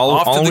say, there.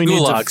 all we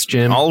gulags,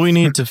 Jim. All we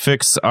need to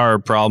fix our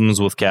problems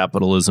with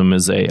capitalism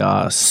is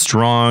a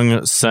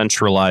strong,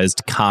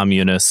 centralized,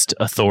 communist,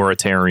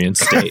 authoritarian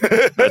state.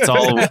 That's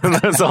all.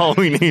 That's all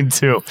we need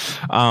to.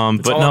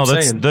 But no,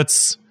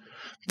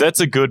 that's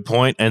a good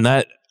point, and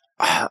that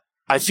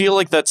I feel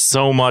like that's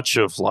so much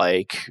of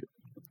like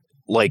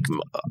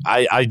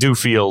I do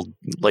feel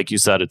like you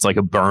said it's like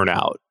a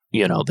burnout.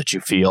 That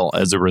you feel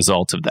as a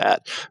result of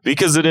that,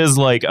 because it is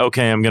like,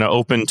 okay, I'm going to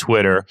open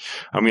Twitter.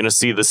 I'm going to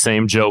see the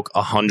same joke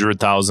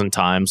 100,000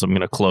 times. I'm going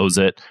to close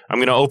it. I'm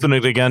going to open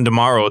it again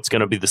tomorrow. It's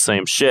going to be the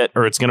same shit,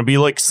 or it's going to be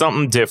like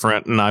something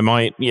different. And I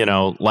might,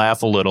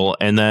 laugh a little.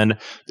 And then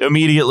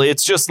immediately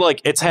it's just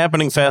like, it's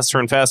happening faster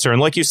and faster. And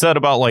like you said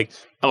about like,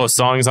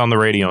 songs on the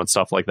radio and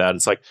stuff like that.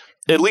 It's like,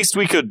 at least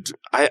we could,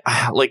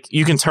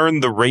 you can turn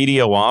the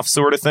radio off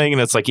sort of thing.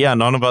 And it's like, yeah,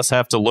 none of us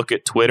have to look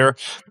at Twitter,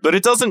 but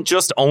it doesn't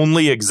just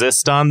only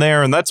exist on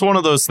there. And that's one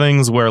of those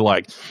things where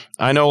like,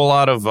 I know a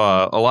lot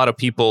of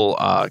people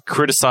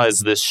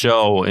criticize this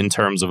show in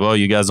terms of,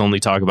 you guys only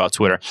talk about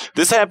Twitter.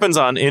 This happens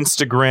on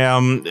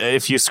Instagram.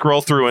 If you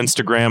scroll through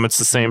Instagram, it's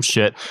the same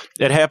shit.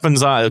 It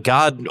happens on,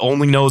 God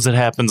only knows it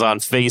happens on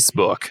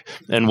Facebook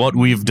and what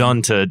we've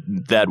done to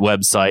that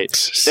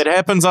website. It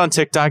happens on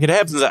TikTok. It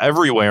happens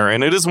everywhere.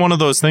 And it is one of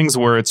those things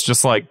where it's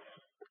just like,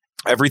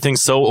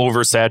 everything's so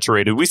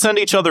oversaturated. We send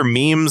each other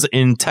memes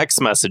in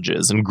text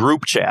messages and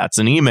group chats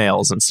and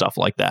emails and stuff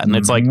like that. And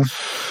it's like,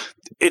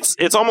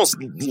 it's almost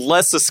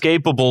less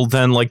escapable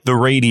than like the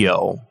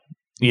radio,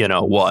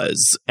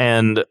 was.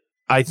 And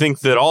I think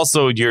that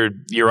also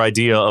your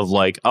idea of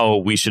like,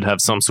 we should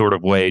have some sort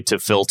of way to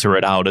filter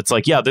it out. It's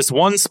like, yeah, this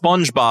one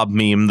SpongeBob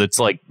meme that's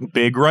like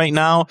big right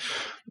now,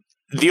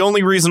 the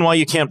only reason why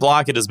you can't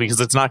block it is because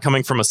it's not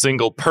coming from a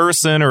single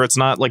person or it's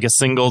not like a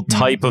single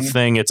type of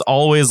thing. It's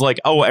always like,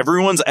 oh,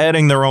 everyone's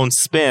adding their own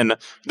spin.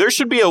 There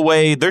should be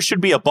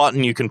a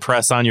button you can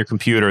press on your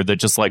computer that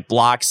just like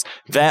blocks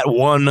that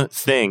one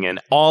thing and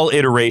all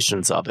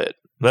iterations of it.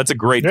 That's a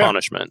great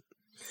punishment.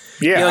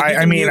 Yeah,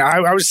 I mean,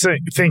 I was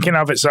thinking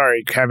of it.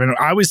 Sorry, Kevin.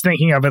 I was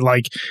thinking of it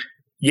like,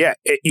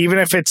 even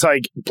if it's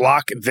like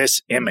block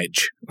this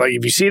image, like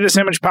if you see this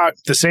image pop,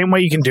 the same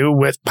way you can do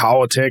with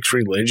politics,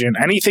 religion,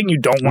 anything you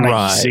don't want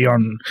to see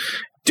on,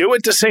 do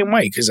it the same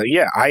way. Because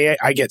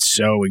I get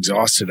so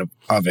exhausted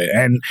of it,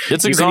 and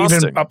it's you exhausting.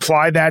 can even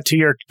apply that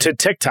to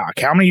TikTok.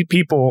 How many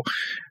people,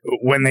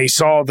 when they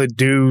saw the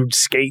dude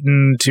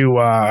skating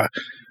to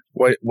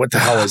what the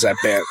hell is that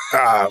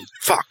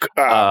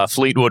band?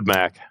 Fleetwood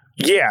Mac.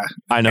 Yeah.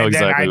 I know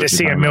exactly. Then I had to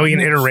see a million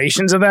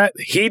iterations of that.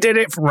 He did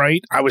it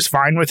right. I was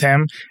fine with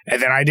him.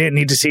 And then I didn't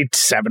need to see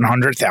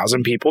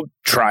 700,000 people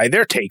try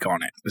their take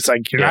on it. It's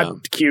like, you're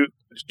not cute.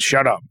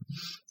 Shut up.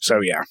 So,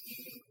 yeah.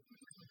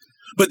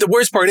 But the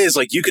worst part is,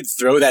 like, you could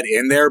throw that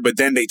in there, but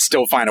then they'd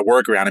still find a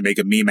workaround and make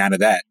a meme out of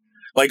that.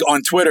 Like,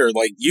 on Twitter,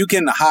 like, you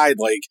can hide,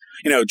 like,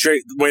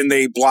 when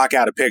they block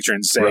out a picture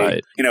and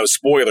say,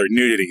 spoiler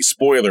nudity,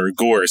 spoiler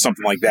gore,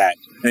 something like that.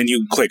 And then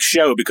you click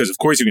show because, of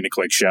course, you're going to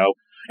click show.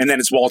 And then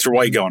it's Walter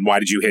White going, why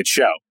did you hit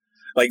show?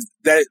 Like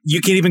that,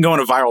 you can't even go on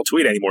a viral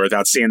tweet anymore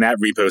without seeing that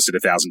reposted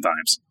 1,000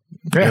 times.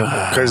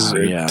 Yeah, because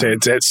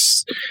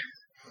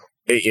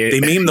they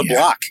meme the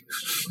block.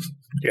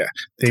 Yeah,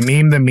 they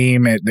meme the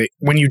meme.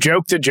 When you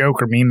joke the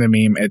joke or meme the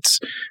meme, it's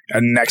a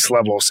next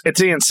level. It's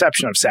the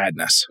inception of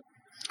sadness.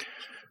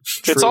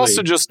 It's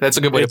also just that's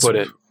a good way to put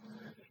it.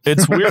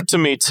 It's weird to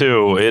me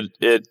too.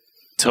 It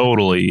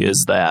totally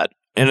is that,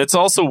 and it's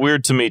also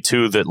weird to me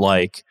too that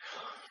like.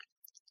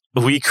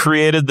 We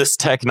created this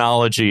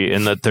technology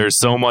and that there's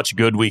so much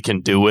good we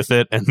can do with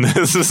it. And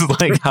this is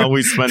like how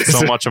we spend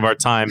so much of our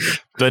time.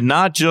 But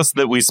not just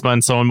that we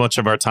spend so much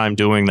of our time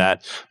doing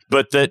that,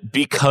 but that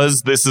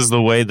because this is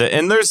the way that,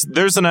 and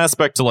there's an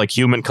aspect to like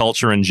human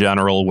culture in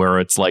general where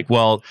it's like,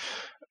 well,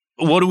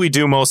 what do we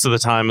do most of the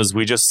time is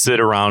we just sit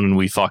around and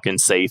we fucking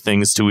say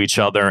things to each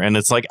other. And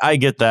it's like, I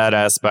get that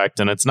aspect.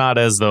 And it's not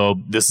as though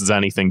this is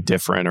anything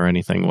different or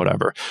anything,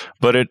 whatever.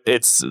 But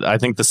it's, I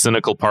think the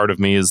cynical part of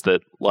me is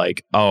that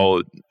like,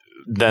 oh,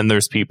 then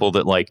there's people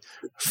that like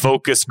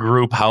focus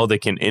group how they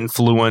can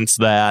influence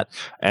that.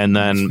 And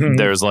then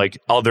there's like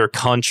other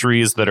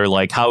countries that are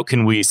like, how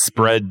can we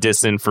spread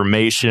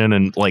disinformation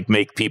and like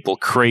make people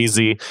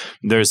crazy?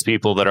 There's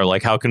people that are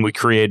like, how can we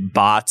create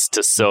bots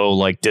to sow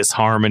like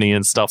disharmony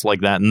and stuff like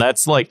that? And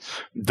that's like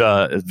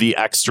the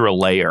extra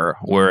layer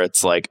where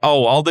it's like,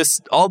 oh, all this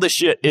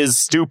shit is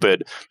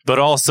stupid, but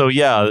also,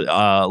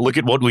 look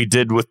at what we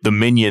did with the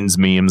Minions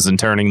memes and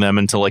turning them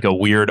into like a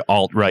weird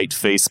alt-right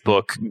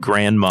Facebook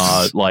grandma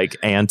like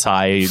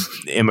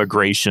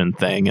anti-immigration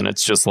thing. And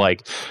it's just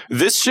like,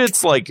 this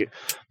shit's like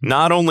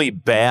not only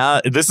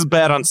bad, this is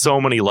bad on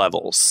so many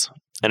levels,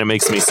 and it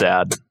makes me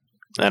sad,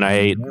 and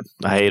I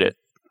hate it.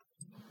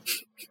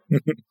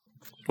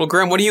 Well,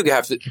 Graham, what do you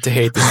have to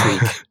hate this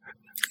week?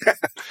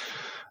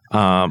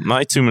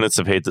 My 2 minutes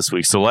of hate this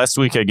week. So last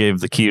week I gave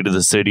the key to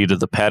the city to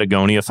the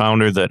Patagonia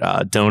founder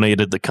that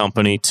donated the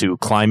company to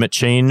climate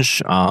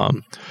change.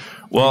 Well,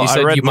 you said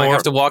I read you might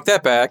have to walk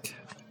that back.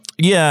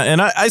 Yeah,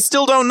 and I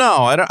still don't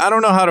know. I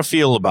don't know how to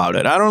feel about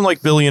it. I don't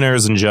like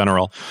billionaires in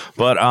general,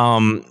 but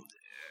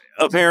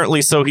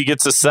apparently, so he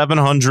gets a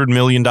 $700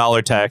 million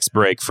tax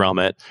break from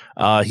it.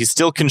 He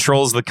still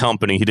controls the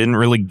company. He didn't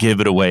really give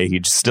it away. He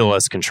just still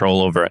has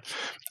control over it.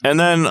 And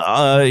then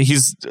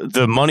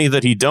the money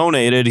that he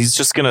donated, he's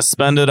just going to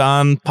spend it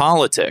on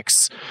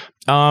politics.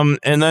 And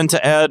then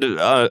to add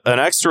an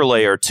extra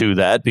layer to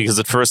that, because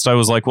at first I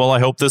was like, well, I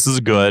hope this is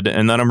good.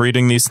 And then I'm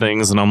reading these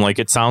things and I'm like,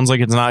 it sounds like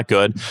it's not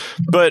good.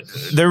 But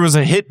there was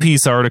a hit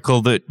piece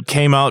article that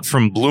came out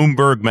from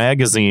Bloomberg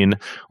magazine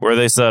where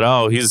they said,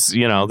 oh,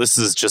 this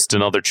is just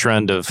another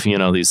trend of,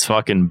 these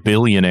fucking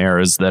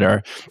billionaires that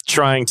are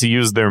trying to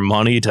use their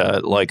money to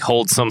like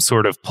hold some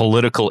sort of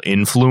political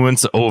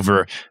influence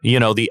over,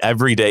 the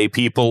everyday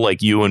people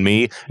like you and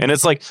me. And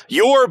it's like,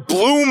 you're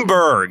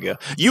Bloomberg.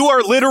 You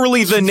are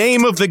literally the name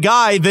of the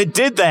guy that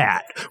did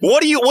that.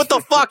 What the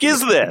fuck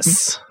is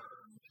this?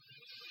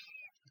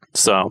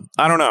 So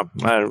I don't know.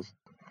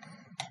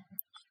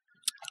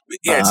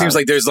 It seems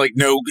like there's like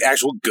no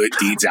actual good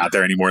deeds out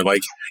there anymore.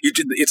 Like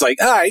it's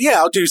like,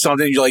 I'll do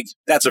something. You're like,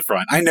 that's a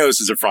front. I know this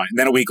is a front. And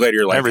then a week later,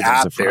 you're like,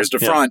 there's the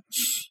front.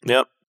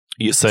 Yep.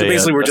 You say so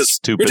basically we're just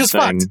stupid thing,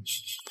 fucked.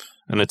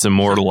 And it's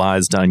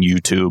immortalized on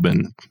YouTube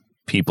and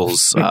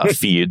people's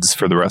feeds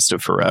for the rest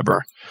of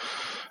forever.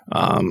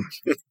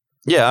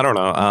 Yeah, I don't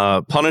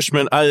know.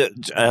 Punishment.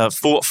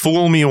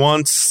 Fool me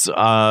once,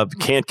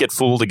 can't get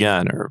fooled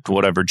again, or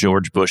whatever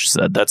George Bush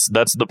said. That's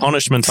the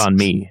punishment on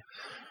me.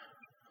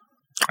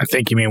 I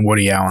think you mean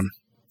Woody Allen.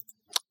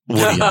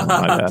 Woody Allen,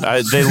 my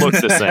bad. They look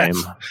the same.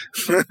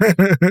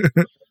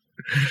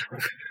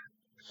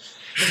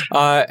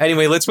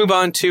 Anyway, let's move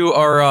on to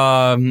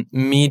our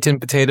meat and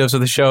potatoes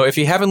of the show. If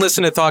you haven't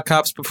listened to Thought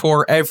Cops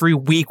before, every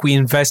week we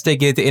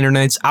investigate the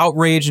internet's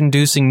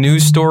outrage-inducing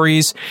news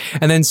stories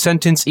and then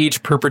sentence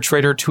each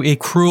perpetrator to a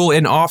cruel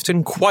and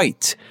often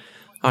quite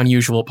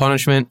unusual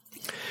punishment.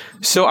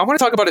 So I want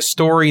to talk about a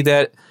story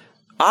that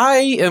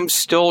I am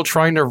still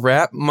trying to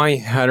wrap my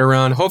head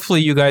around.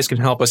 Hopefully you guys can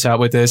help us out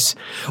with this.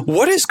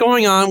 What is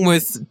going on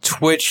with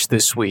Twitch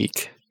this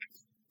week?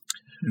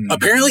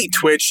 Apparently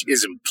Twitch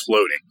is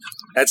imploding.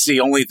 That's the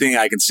only thing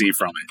I can see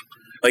from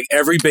it. Like,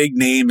 every big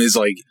name is,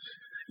 like,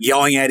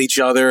 yelling at each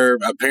other.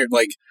 Apparently,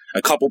 like,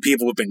 a couple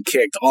people have been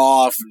kicked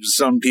off.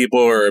 Some people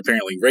are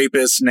apparently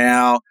rapists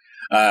now.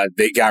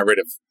 They got rid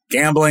of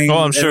gambling. Oh,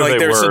 I'm sure and, like,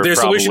 they were. Their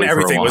solution to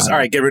everything was, all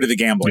right, get rid of the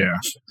gambling. Yeah.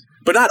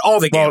 But not all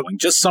the gambling,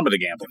 just some of the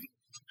gambling.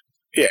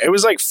 Yeah, it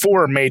was like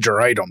 4 major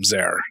items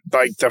there.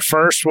 Like, the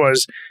first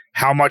was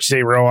how much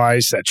they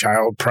realized that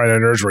child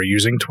predators were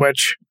using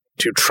Twitch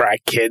to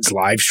track kids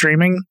live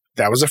streaming.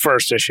 That was the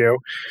first issue.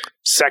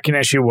 Second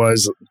issue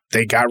was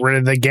they got rid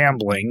of the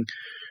gambling.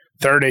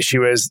 Third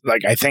issue is,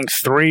 like, I think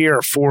 3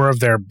 or 4 of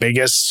their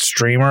biggest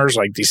streamers,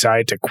 like,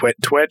 decided to quit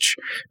Twitch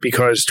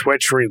because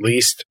Twitch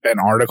released an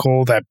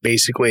article that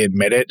basically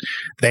admitted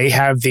they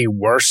have the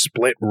worst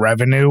split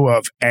revenue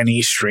of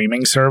any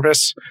streaming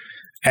service.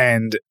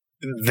 And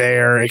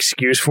their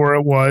excuse for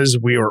it was,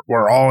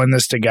 we're all in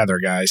this together,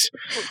 guys.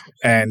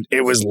 And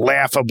it was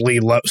laughably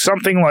low.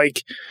 Something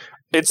like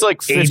it's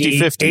like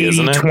 50-50,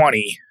 isn't it?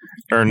 20.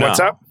 Or no? What's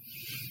up?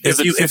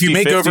 If you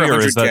make over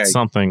 100K, is that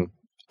something?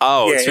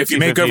 Oh, yeah, if you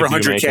make over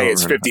 100K,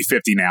 it's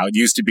 50-50 now. It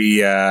used to be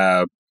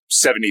 70-30,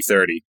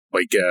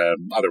 like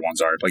other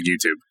ones are, like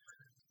YouTube.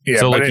 Yeah,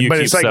 so but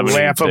it's like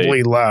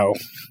laughably low.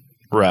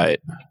 Right.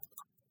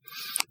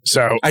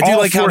 So I do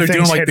like how they're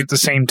doing like at the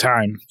same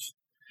time.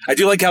 I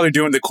do like how they're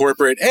doing the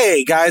corporate,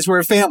 hey, guys, we're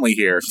a family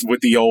here,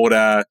 with the old,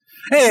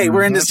 hey,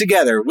 we're in this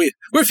together.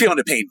 We're feeling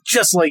the pain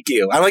just like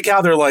you. I like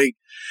how they're like,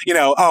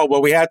 oh,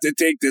 well, we have to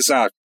take this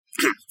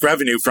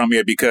revenue from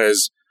you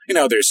because,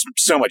 there's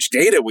so much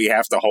data we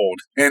have to hold.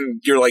 And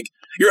you're like,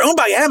 you're owned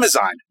by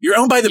Amazon. You're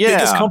owned by the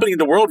biggest company in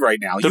the world right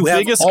now. You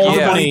have all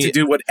the money to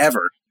do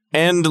whatever.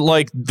 And,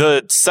 like,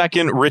 the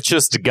second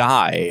richest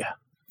guy.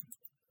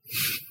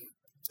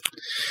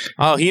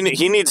 Oh, he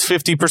needs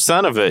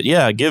 50% of it.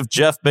 Yeah, give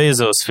Jeff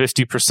Bezos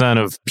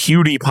 50% of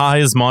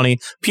PewDiePie's money.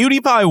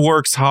 PewDiePie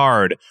works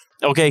hard.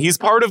 Okay, he's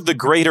part of the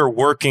greater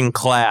working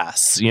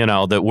class,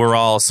 that we're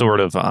all sort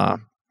of,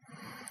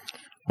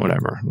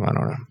 whatever. I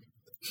don't know.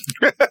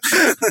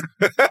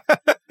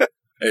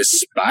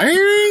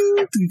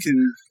 Aspiring?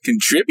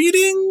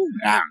 Contributing?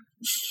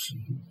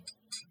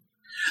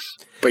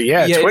 But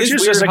yeah, Twitch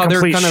is just a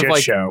complete shit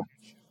show.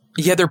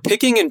 Yeah, they're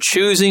picking and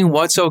choosing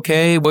what's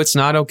okay, what's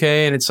not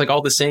okay, and it's like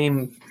all the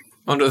same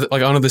under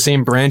the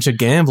same branch of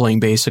gambling,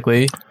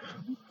 basically.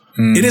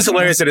 It is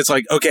hilarious that it's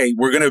like, okay,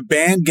 we're going to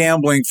ban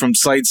gambling from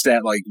sites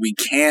that like we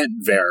can't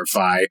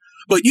verify,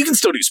 but you can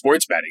still do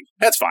sports betting.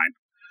 That's fine.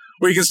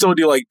 Or you can still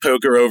do like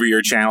poker over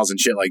your channels and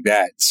shit like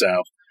that.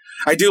 So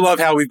I do love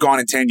how we've gone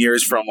in 10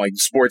 years from like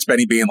sports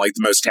betting being like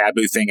the most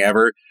taboo thing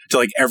ever to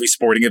like every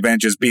sporting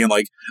event just being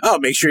like, oh,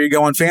 make sure you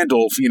go on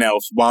FanDuel,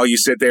 while you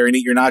sit there and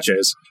eat your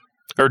nachos.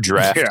 Or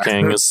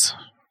DraftKings.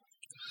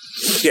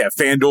 Yeah,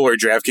 FanDuel or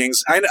DraftKings.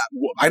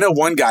 I know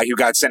one guy who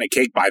got sent a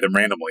cake by them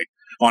randomly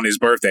on his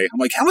birthday. I'm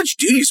like, how much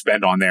do you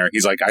spend on there?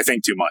 He's like, I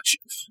think too much.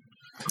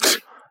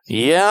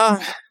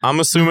 Yeah, I'm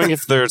assuming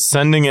if they're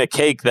sending a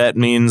cake, that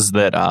means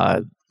that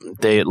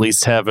they at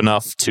least have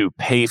enough to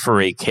pay for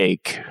a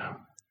cake,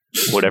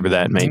 whatever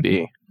that may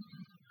be.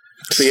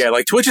 So yeah,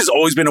 like Twitch has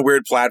always been a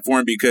weird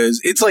platform because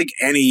it's like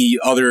any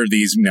other of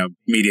these,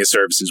 media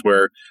services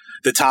where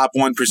the top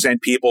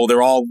 1% people,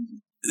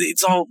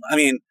 I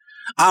mean,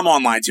 I'm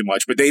online too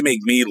much, but they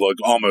make me look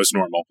almost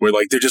normal. Where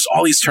like they're just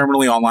all these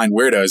terminally online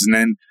weirdos, and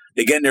then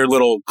they get in their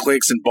little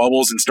cliques and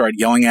bubbles and start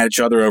yelling at each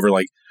other over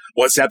like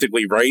what's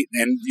ethically right.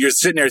 And you're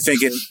sitting there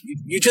thinking,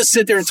 you just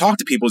sit there and talk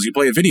to people as you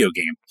play a video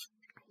game.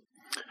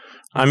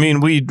 I mean,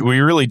 we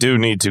really do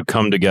need to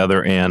come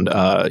together and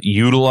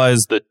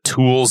utilize the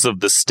tools of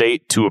the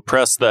state to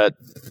oppress that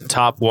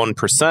top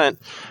 1%.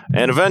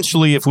 And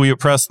eventually, if we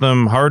oppress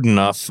them hard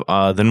enough,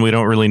 then we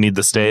don't really need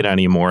the state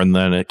anymore, and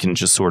then it can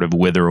just sort of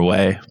wither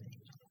away.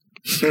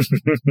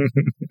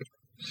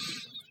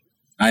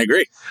 I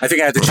agree. I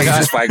think I have to change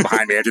this flag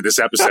behind me after this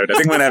episode. I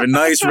think I'm going to have a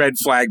nice red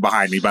flag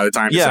behind me by the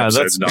time this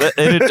episode's done.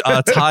 It'd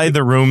tie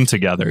the room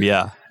together,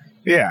 yeah.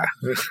 Yeah.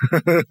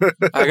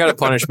 I got a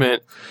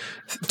punishment.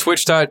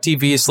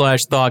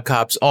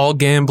 Twitch.tv/ThoughtCops. All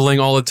gambling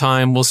all the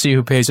time. We'll see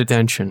who pays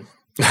attention.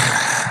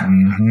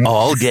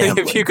 All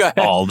gambling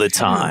all the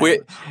time.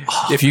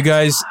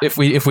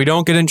 If we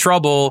don't get in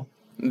trouble,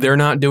 they're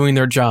not doing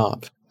their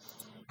job.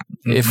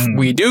 If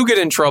we do get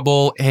in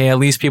trouble, hey, at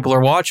least people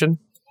are watching.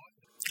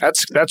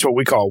 That's what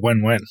we call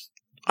win-win.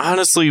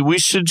 Honestly, we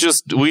should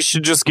just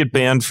get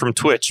banned from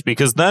Twitch,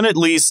 because then at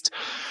least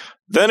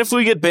Then if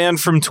we get banned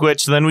from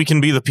Twitch, then we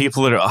can be the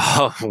people that are,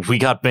 oh, we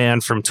got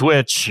banned from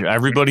Twitch.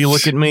 Everybody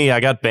look at me.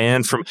 I got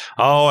banned from,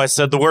 oh, I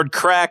said the word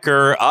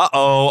cracker.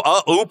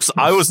 Oops.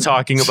 I was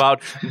talking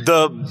about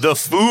the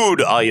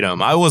food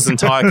item. I wasn't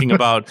talking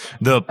about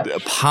the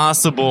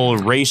possible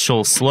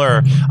racial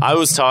slur. I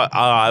was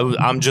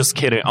I'm just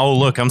kidding. Oh,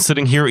 look, I'm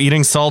sitting here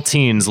eating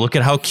saltines. Look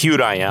at how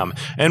cute I am.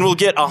 And we'll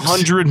get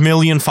 100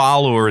 million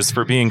followers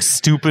for being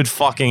stupid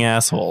fucking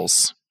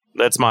assholes.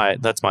 That's my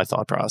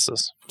thought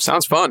process.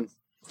 Sounds fun.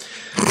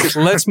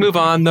 Let's move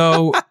on,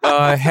 though.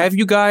 Have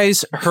you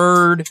guys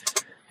heard,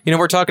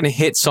 we're talking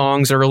hit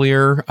songs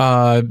earlier.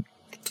 Have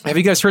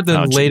you guys heard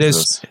the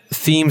latest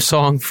theme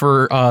song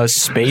for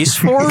Space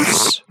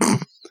Force?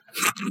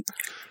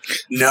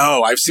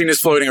 No, I've seen this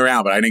floating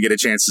around, but I didn't get a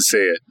chance to see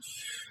it.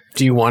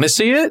 Do you want to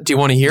see it? Do you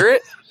want to hear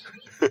it?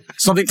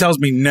 Something tells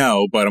me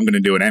no, but I'm going to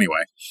do it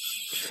anyway.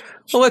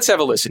 Well, let's have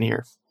a listen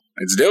here.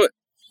 Let's do it.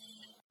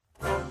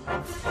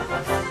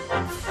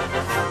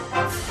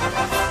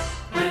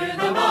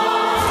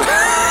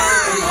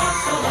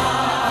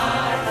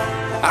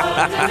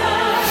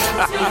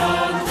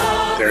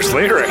 There's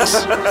lyrics.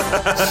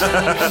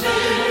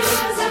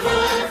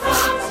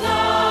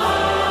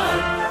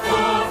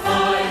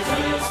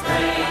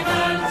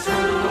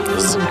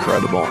 This is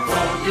incredible.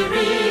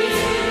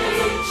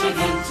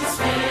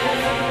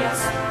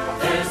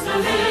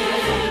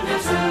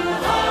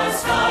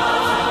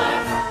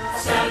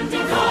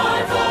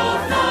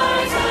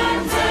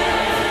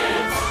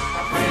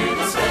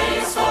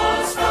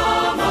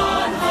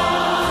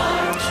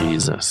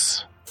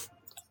 Jesus.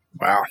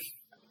 Wow.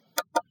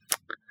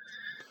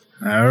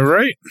 All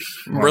right.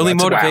 Well, really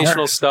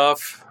motivational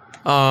stuff.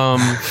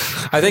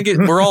 I think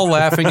we're all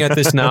laughing at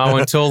this now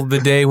until the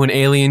day when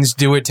aliens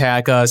do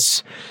attack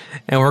us,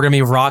 and we're going to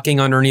be rocking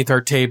underneath our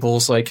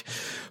tables like,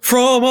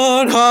 from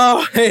on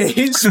high,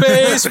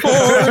 Space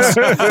Force.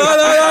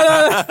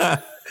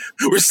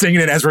 We're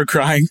singing it as we're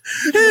crying.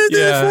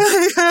 Yeah.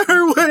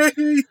 Our way.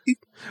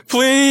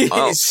 Please.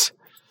 Oh.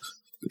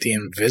 The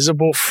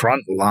invisible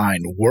front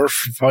line, war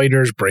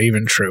fighters brave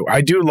and true.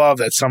 I do love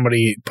that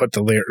somebody put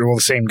the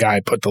same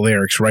guy put the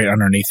lyrics right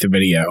underneath the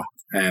video.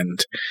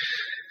 And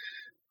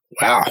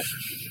wow,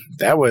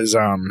 that was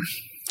I'm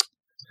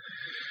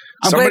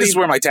glad this is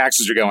where my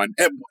taxes are going.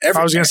 I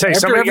was going to say,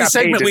 somebody got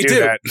paid to do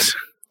that.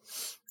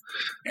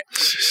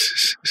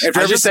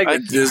 After every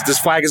segment, this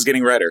flag is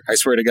getting redder. I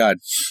swear to God.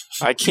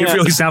 I can't. It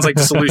really sounds like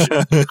the solution.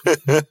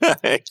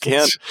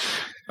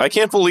 I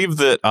can't believe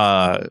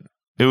that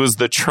it was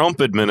the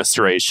Trump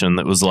administration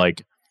that was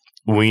like,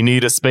 we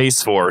need a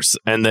Space Force,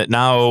 and that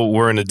now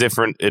we're in a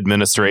different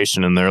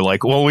administration, and they're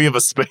like, well, we have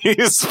a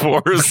Space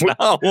Force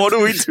now. What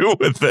do we do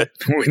with it?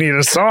 We need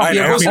a song. I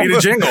know, we need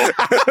a jingle.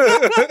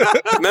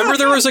 Remember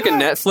there was like a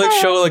Netflix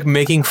show like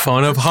making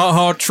fun of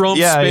Trump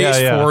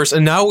Space Force,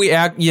 and now we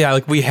act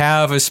like we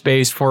have a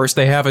Space Force.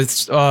 They have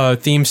a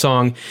theme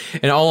song,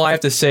 and all I have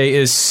to say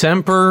is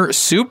Semper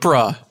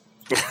Supra.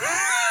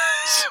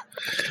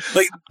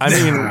 Like, I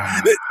mean,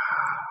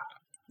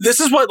 this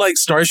is what like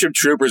Starship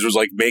Troopers was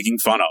like making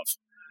fun of,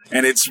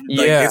 and it's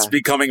like it's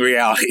becoming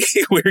reality.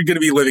 We're going to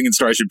be living in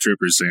Starship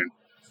Troopers soon,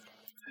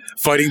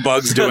 fighting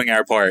bugs, doing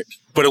our part.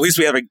 But at least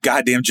we have a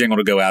goddamn jingle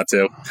to go out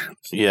to.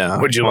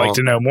 Yeah. Would you like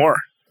to know more?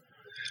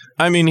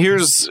 I mean,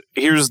 here's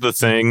the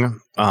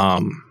thing.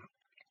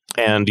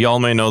 And y'all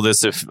may know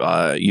this if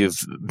you've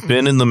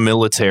been in the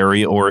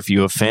military, or if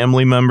you have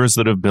family members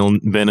that have been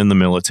in the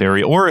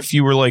military, or if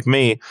you were like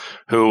me,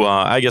 who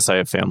I guess I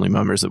have family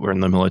members that were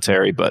in the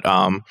military, but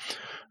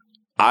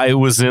I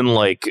was in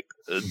like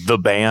the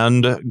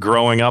band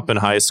growing up in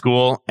high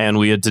school, and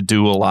we had to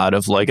do a lot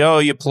of like, oh,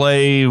 you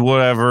play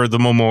whatever, the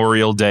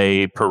Memorial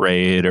Day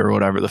parade or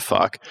whatever the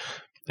fuck.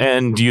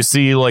 And you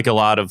see like a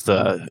lot of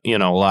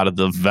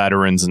the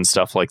veterans and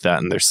stuff like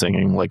that, and they're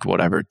singing like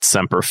whatever,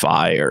 Semper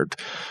Fi, or,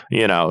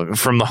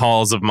 from the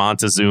halls of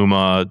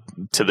Montezuma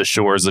to the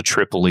shores of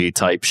Tripoli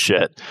type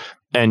shit.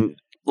 And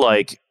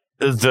like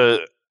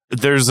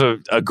there's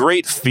a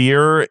great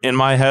fear in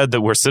my head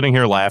that we're sitting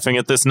here laughing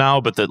at this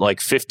now, but that like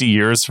 50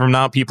 years from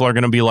now, people are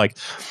going to be like,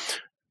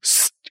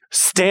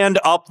 stand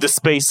up, the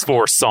Space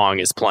Force song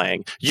is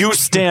playing. You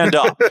stand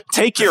up,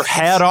 take your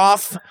hat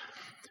off.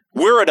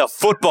 We're at a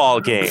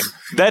football game.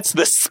 That's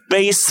the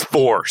Space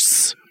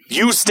Force.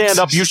 You stand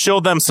up, you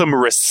show them some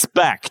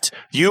respect.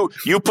 You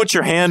put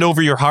your hand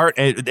over your heart,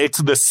 and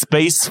it's the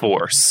Space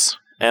Force.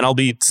 And I'll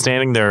be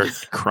standing there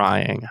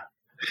crying.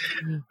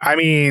 I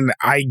mean,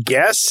 I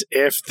guess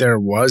if there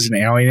was an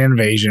alien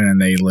invasion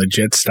and they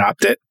legit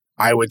stopped it,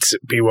 I would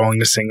be willing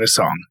to sing the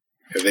song.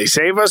 If they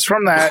save us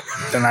from that,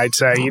 then I'd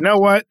say, you know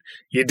what?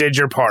 You did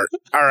your part.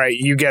 All right,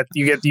 you get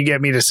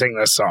me to sing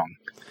this song.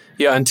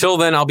 Yeah, until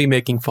then, I'll be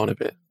making fun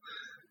of it.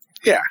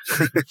 Yeah.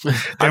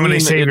 Then when they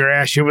save your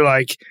ass, you'll be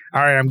like,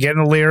 all right, I'm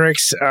getting the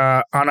lyrics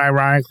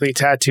unironically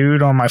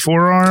tattooed on my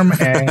forearm,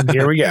 and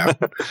here we go.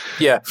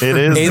 Yeah. It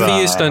is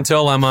atheist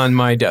until I'm on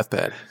my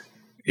deathbed.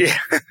 Yeah.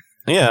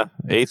 Yeah.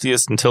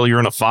 Atheist until you're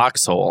in a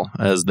foxhole,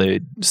 as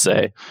they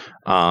say.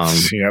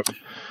 Yep.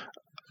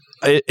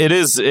 It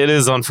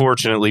is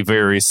unfortunately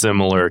very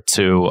similar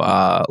to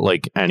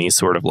like any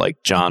sort of like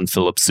John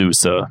Philip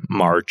Sousa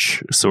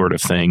march sort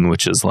of thing,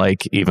 which is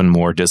like even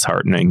more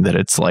disheartening that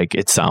it's like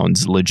it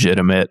sounds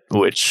legitimate,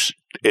 which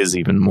is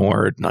even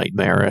more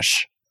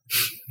nightmarish.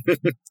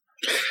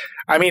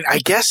 I mean, I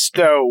guess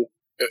though,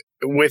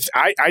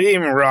 I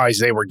didn't even realize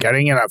they were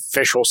getting an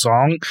official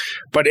song,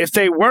 but if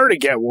they were to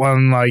get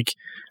one, like,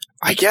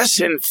 I guess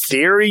in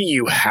theory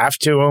you have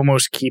to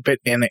almost keep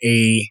it in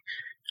a.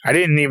 I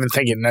didn't even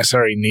think it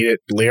necessarily needed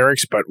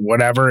lyrics, but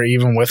whatever,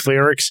 even with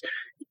lyrics,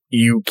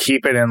 you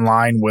keep it in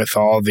line with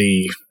all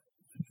the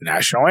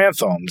national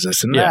anthems,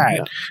 this and that.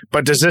 Yeah.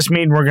 But does this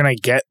mean we're going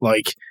to get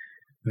like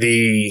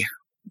the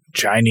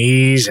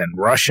Chinese and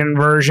Russian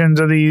versions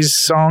of these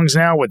songs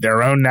now with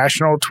their own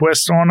national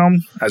twist on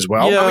them as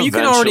well? Yeah, you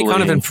can already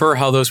kind of infer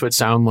how those would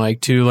sound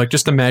like too. Like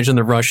just imagine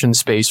the Russian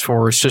Space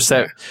Force, just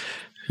that.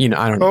 You know,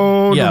 I don't know.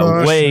 Oh,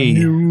 yeah,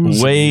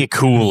 way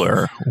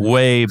cooler,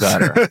 way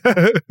better.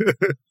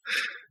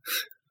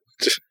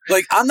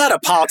 Like, I'm not a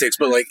politics,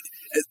 but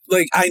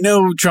like I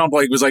know Trump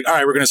was like, all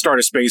right, we're going to start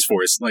a space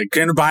force. Like,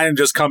 couldn't Biden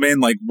just come in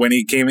like when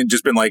he came in,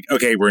 just been like,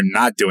 okay, we're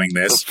not doing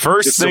this. The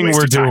first thing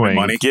we're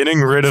doing, getting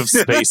rid of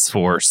Space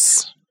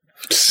Force.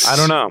 I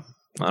don't know.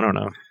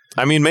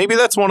 I mean, maybe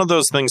that's one of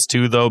those things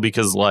too, though,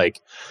 because like.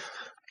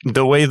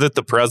 The way that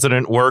the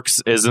president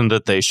works isn't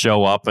that they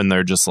show up and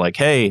they're just like,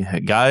 hey,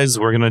 guys,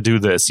 we're going to do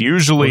this.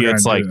 Usually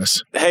it's like,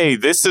 hey,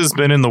 this has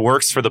been in the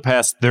works for the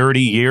past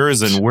 30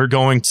 years and we're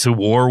going to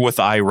war with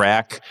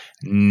Iraq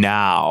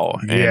now.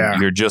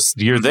 And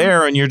you're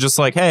there and you're just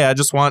like, hey,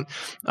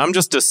 I'm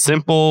just a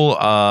simple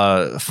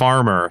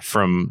farmer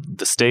from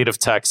the state of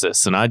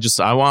Texas. And I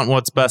want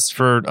what's best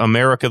for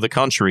America, the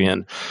country.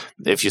 And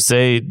if you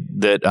say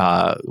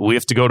that we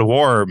have to go to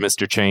war,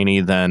 Mr. Cheney,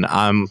 then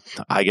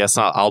I guess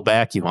I'll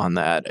back you on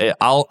that.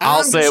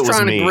 I'll say it was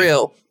me. To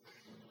grill.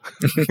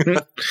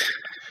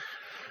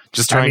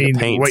 Just trying to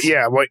paint.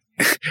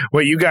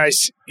 What you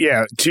guys,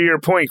 to your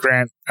point,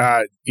 Grant,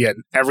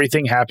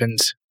 everything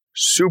happens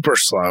super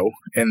slow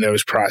in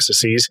those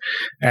processes.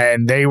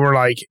 And they were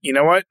like, you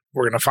know what?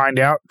 We're going to find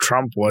out.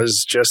 Trump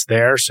was just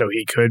there, so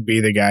he could be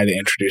the guy to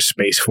introduce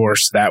Space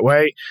Force that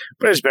way.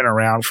 But it's been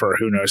around for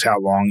who knows how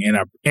long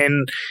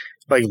in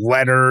like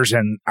letters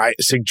and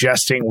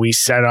suggesting we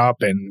set up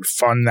and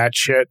fund that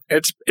shit.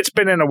 It's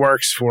been in the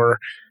works for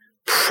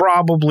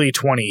probably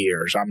 20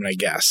 years, I'm going to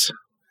guess.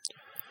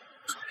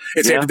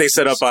 It's after they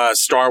set up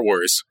Star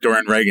Wars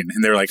during Reagan,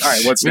 and they're like, all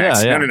right, what's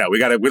next? No, we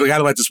got to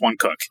let this one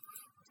cook.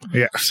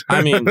 Yeah.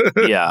 I mean,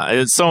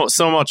 it's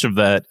so much of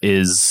that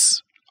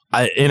is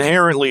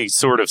inherently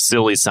sort of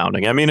silly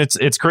sounding. I mean,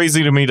 it's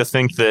crazy to me to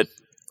think that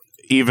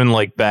even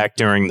like back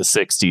during the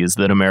 60s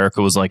that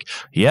America was like,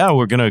 yeah,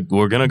 we're going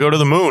to go to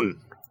the moon.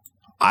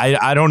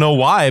 I don't know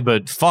why,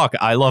 but fuck,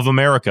 I love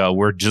America.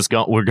 We're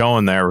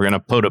going there. We're going to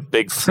put a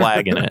big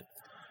flag in it.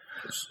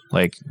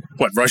 Like,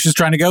 what, Russia's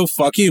trying to go?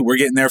 Fuck you. We're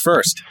getting there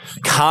first.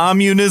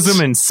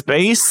 Communism in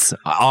space?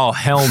 Oh,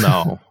 hell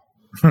no.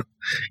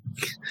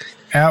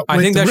 I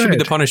think that should be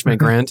the punishment,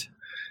 Grant.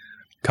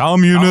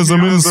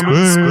 Communism in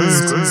space.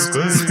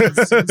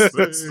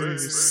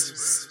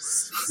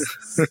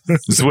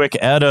 Zwick,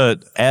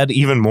 add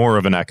even more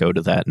of an echo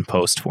to that in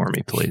post for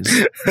me,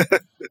 please.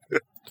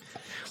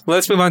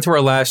 Let's move on to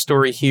our last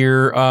story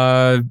here.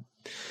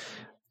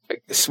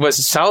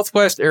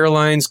 Southwest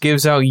Airlines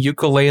gives out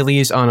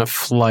ukuleles on a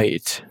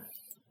flight.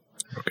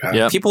 Okay.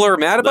 Yep. People are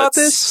mad about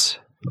this?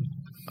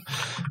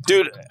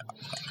 Dude,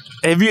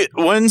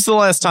 when's the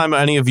last time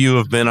any of you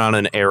have been on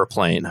an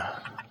airplane?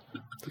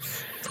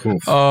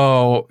 Oof.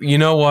 Oh, you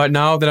know what?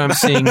 Now that I'm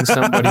seeing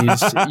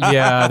somebody's,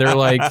 they're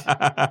like,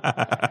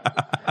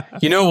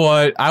 you know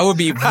what? I would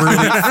be really.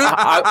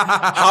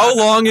 How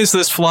long is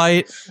this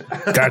flight?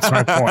 That's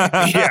my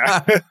point.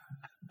 Yeah.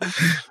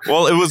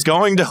 Well, it was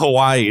going to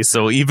Hawaii,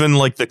 so even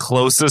like the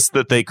closest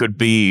that they could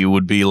be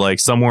would be like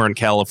somewhere in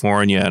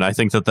California, and I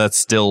think that that's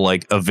still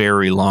like a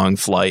very long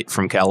flight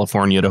from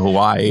California to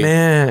Hawaii.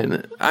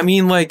 Man, I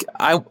mean, like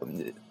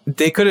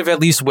they could have at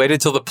least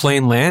waited till the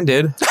plane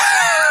landed.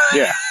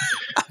 Yeah,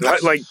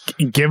 like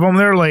give them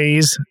their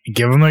lays,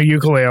 give them their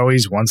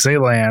ukuleles once they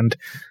land.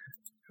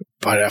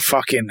 But a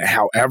fucking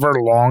however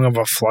long of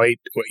a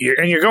flight,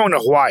 and you're going to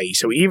Hawaii,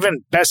 so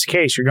even best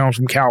case, you're going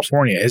from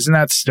California. Isn't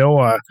that still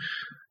a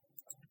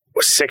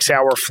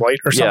 6-hour flight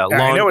or something?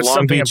 Yeah,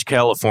 Long Beach,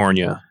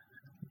 California.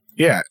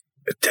 Yeah,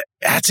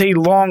 that's a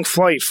long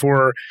flight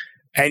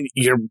and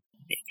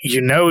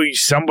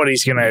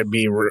somebody's going to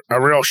be a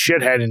real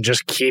shithead and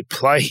just keep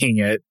playing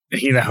it.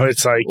 You know,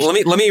 it's like...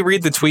 Let me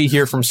read the tweet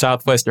here from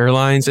Southwest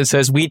Airlines. It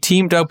says, we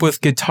teamed up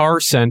with Guitar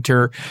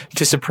Center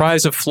to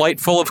surprise a flight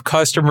full of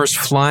customers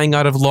flying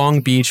out of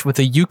Long Beach with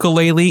a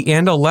ukulele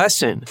and a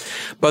lesson.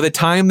 By the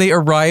time they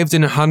arrived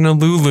in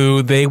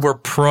Honolulu, they were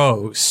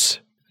pros.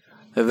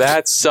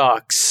 That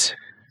sucks.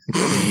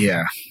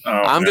 Yeah.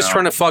 I'm just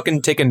trying to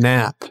fucking take a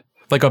nap.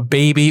 Like a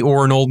baby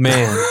or an old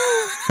man.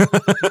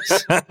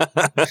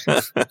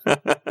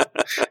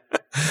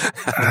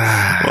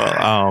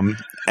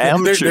 Well,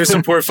 There's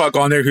some poor fuck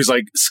on there who's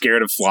like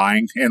scared of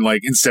flying, and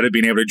like instead of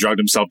being able to drug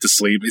himself to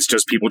sleep, it's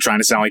just people trying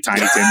to sound like Tiny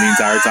Tim the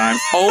entire time.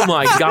 Oh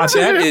my god,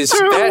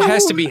 that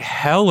has to be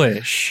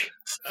hellish.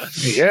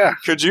 Yeah.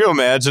 Could you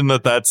imagine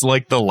that's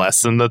like the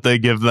lesson that they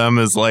give them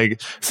is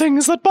like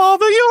things that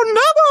bother you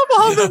never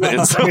bother me.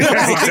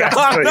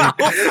 Exactly. No,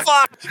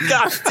 fuck.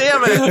 God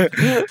damn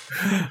it.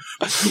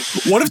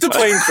 What if the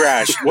plane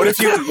crashed? What if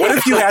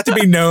you had to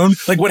be known?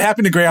 Like what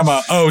happened to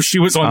Grandma? Oh, she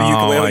was on the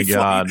ukulele. Oh my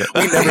god.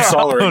 We never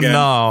saw her again.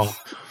 No.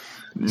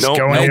 No,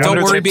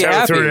 don't worry, be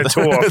happy.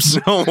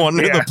 No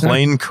wonder the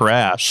plane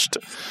crashed.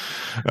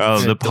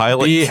 The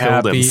pilot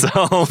killed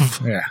himself.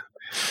 Yeah.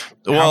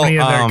 Well, how many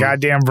of their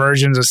goddamn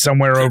versions of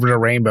Somewhere Over the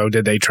Rainbow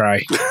did they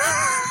try?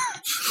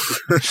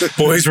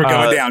 Boys, we're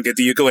going down. Get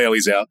the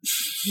ukuleles out.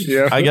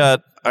 Yeah. I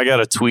got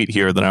a tweet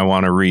here that I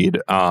want to read.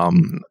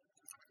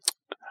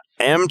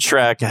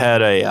 Amtrak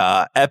had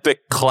a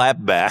epic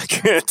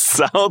clapback at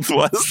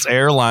Southwest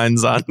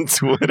Airlines on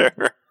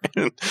Twitter.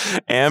 And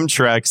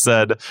Amtrak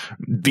said,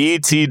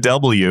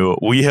 BTW,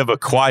 we have a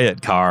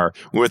quiet car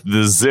with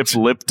the zip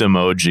lipped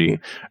emoji.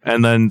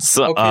 And then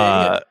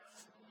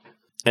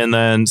and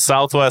then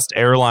Southwest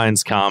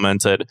Airlines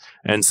commented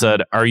and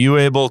said, are you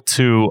able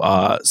to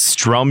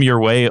strum your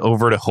way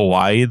over to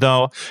Hawaii,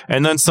 though?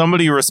 And then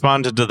somebody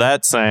responded to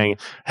that saying,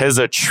 has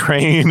a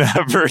train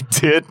ever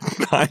did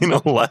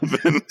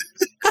 9/11?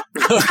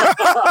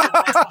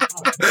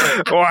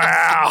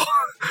 Wow.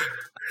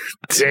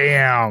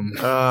 Damn.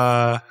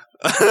 Got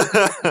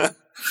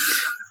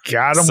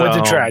him with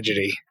the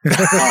tragedy.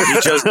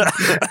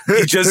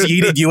 He just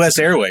yeeted U.S.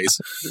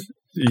 Airways.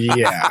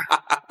 Yeah.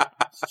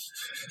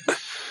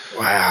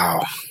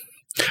 Wow.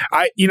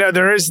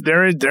 There is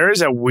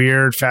a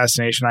weird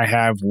fascination I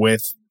have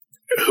with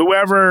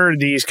whoever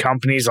these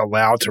companies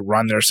allow to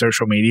run their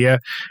social media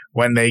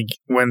when they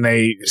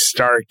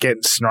start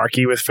getting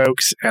snarky with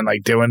folks and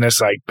like doing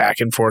this like back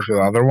and forth with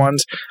other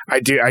ones. I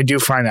do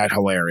find that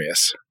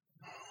hilarious.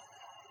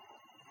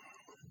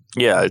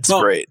 Yeah, it's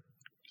great.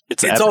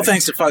 It's all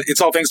thanks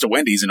to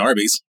Wendy's and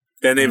Arby's.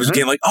 Then they was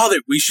getting like,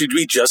 we should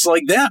be just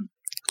like them.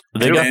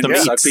 They got the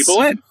meats. Suck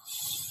people in.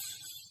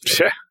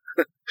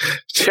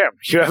 Jim,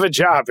 you have a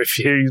job if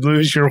you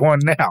lose your one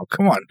now.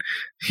 Come on.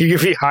 You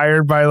could be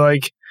hired by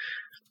like,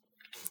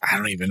 I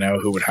don't even know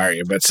who would hire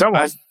you, but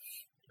someone.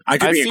 I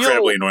could be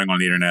incredibly annoying on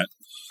the internet.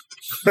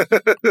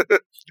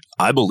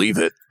 I believe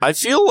it. I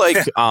feel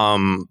like,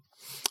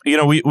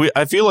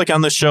 I feel like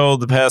on the show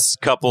the past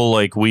couple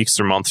like weeks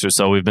or months or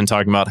so, we've been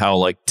talking about how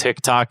like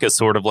TikTok is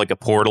sort of like a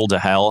portal to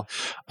hell.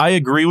 I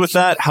agree with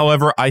that.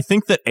 However, I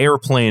think that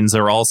airplanes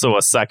are also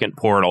a second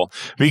portal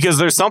because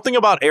there's something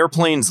about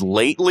airplanes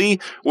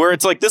lately where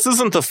it's like, this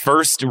isn't the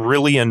first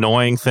really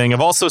annoying thing. I've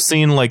also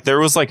seen like there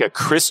was like a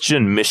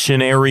Christian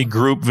missionary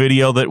group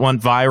video that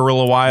went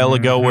viral a while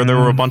ago where there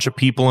were a bunch of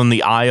people in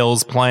the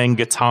aisles playing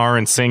guitar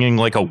and singing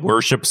like a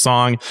worship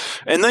song.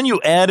 And then you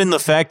add in the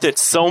fact that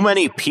so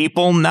many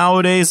people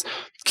nowadays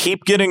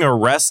keep getting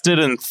arrested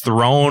and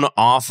thrown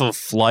off of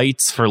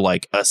flights for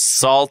like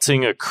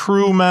assaulting a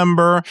crew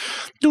member,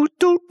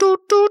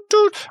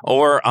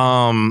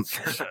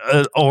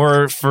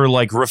 or for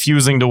like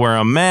refusing to wear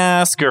a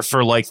mask, or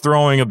for like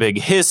throwing a big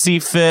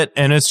hissy fit.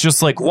 And it's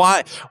just like,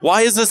 why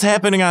is this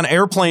happening on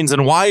airplanes?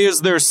 And why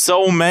is there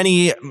so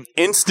many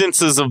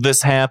instances of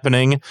this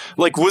happening?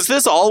 Like, was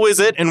this always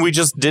it? And we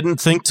just didn't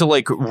think to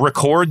like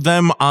record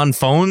them on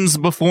phones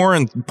before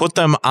and put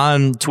them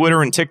on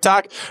Twitter and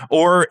TikTok?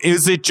 Or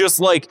is it just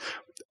like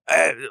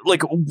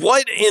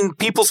what in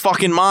people's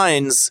fucking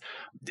minds,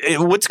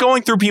 what's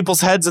going through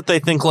people's heads that they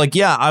think like,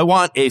 yeah, I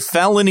want a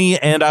felony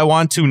and I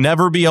want to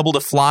never be able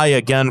to fly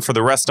again for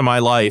the rest of my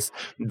life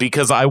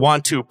because I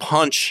want to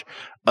punch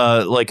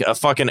like a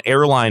fucking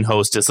airline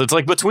hostess. It's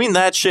like between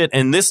that shit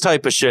and this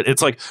type of shit,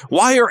 it's like,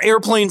 why are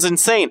airplanes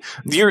insane?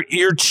 You're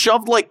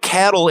shoved like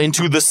cattle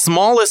into the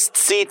smallest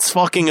seats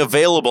fucking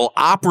available.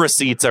 Opera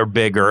seats are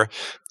bigger.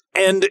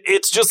 And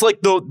it's just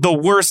like the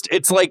worst.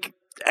 It's like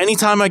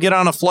anytime I get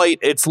on a flight,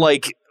 it's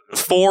like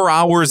 4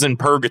 hours in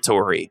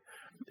purgatory.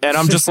 And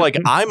I'm just like,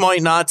 I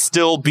might not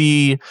still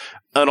be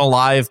an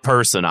alive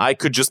person. I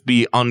could just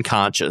be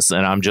unconscious.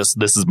 And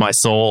this is my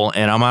soul.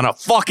 And I'm on a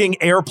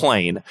fucking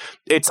airplane.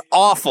 It's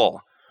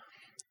awful.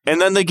 And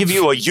then they give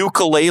you a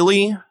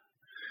ukulele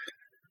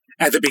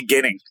at the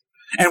beginning.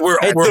 And we're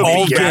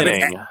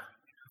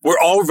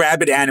all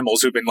rabid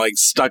animals who've been like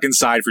stuck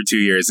inside for 2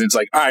 years. And it's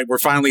like, all right, we're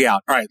finally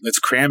out. All right, let's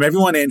cram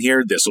everyone in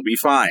here. This will be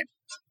fine.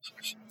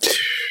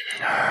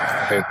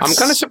 I'm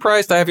kind of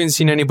surprised I haven't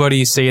seen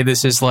anybody say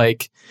this is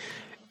like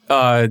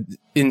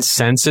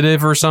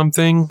insensitive or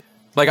something.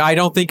 Like, I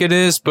don't think it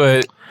is,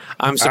 but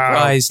I'm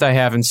surprised I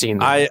haven't seen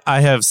that.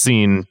 I have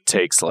seen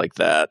takes like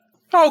that.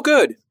 Oh,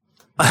 good.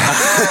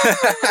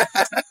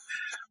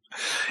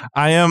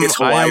 I'm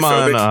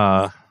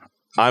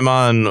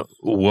on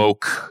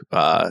woke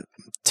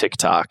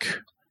TikTok.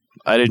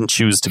 I didn't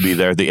choose to be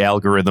there. The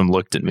algorithm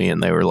looked at me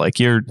and they were like,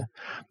 "You're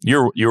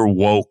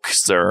woke,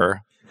 sir."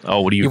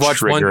 Oh, what are you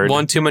watched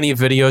one too many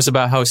videos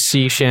about how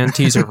sea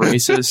shanties are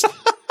racist?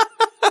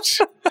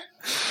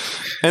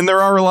 And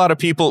there are a lot of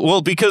people.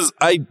 Well, because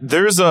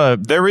there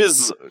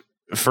is,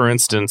 for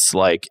instance,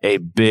 like a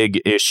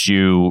big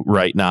issue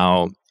right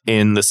now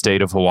in the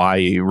state of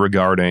Hawaii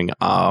regarding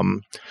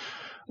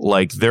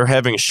like they're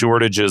having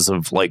shortages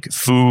of like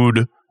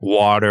food,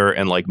 water,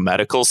 and like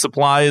medical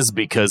supplies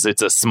because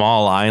it's a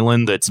small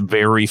island that's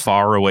very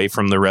far away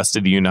from the rest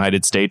of the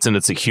United States, and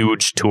it's a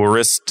huge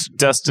tourist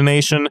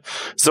destination.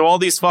 So all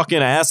these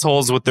fucking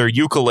assholes with their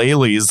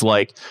ukuleles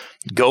like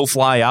go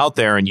fly out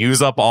there and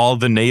use up all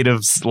the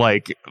natives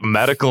like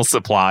medical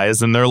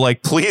supplies, and they're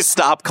like, please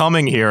stop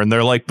coming here. And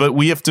they're like, but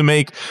we have to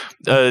make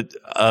a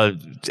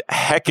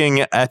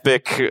hecking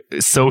epic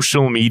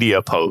social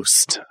media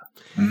post.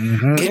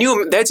 Mm-hmm. Can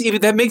you?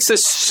 That makes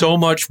this so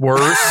much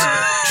worse.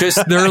 Just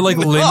they're like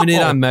limited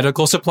on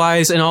medical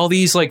supplies, and all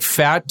these like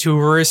fat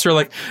tourists are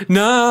like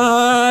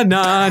na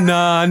na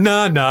na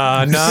na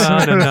na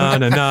na na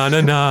na na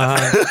na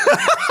na.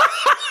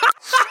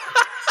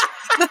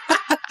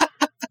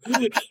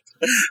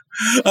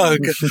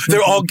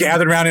 They're all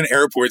gathered around an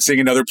airport, seeing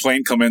another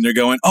plane come in. They're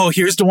going, "Oh,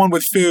 here's the one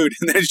with food,"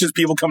 and then it's just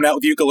people coming out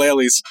with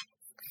ukuleles.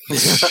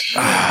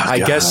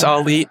 I guess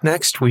I'll eat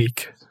next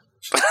week.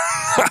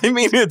 I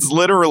mean, it's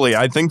literally,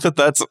 I think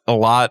that's a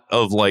lot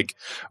of like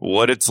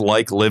what it's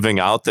like living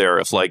out there.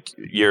 If like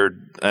you're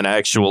an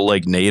actual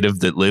like native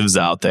that lives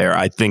out there,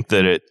 I think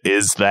that it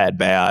is that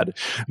bad.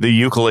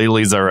 The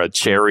ukuleles are a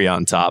cherry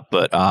on top,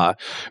 but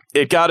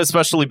it got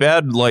especially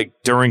bad like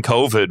during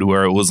COVID,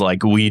 where it was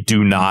like, we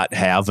do not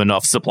have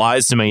enough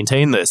supplies to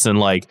maintain this. And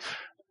like,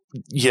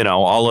 you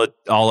know, all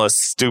the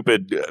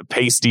stupid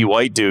pasty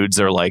white dudes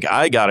are like,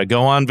 I gotta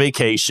go on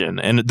vacation,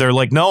 and they're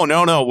like, no,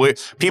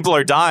 people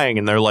are dying,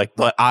 and they're like,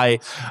 but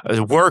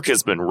work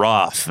has been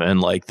rough,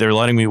 and like they're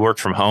letting me work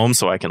from home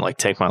so I can like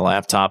take my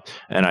laptop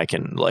and I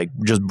can like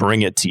just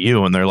bring it to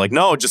you, and they're like,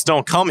 no, just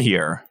don't come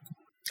here.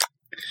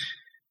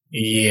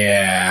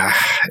 Yeah,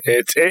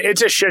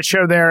 it's a shit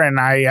show there, and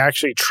I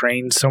actually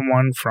trained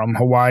someone from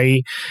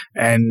Hawaii,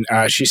 and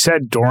she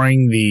said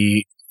during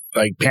the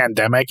like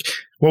pandemic,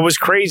 what was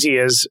crazy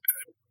is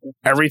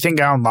everything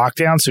got on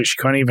lockdown, so she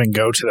couldn't even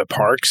go to the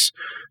parks.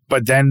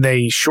 But then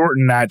they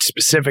shortened that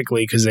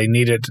specifically because they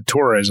needed the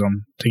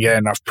tourism to get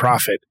enough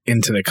profit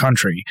into the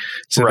country.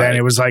 So then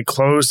it was like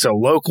closed to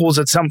locals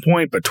at some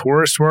point, but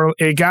tourists were.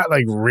 It got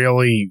like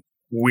really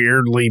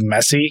weirdly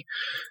messy.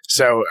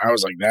 So I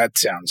was like, that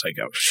sounds like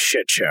a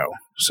shit show.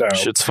 So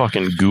shit's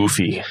fucking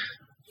goofy.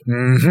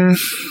 Mm-hmm.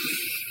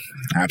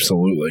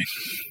 Absolutely.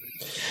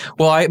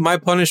 Well, my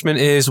punishment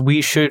is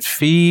we should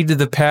feed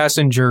the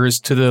passengers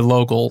to the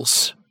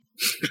locals.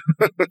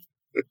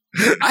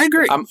 I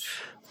agree.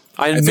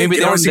 Maybe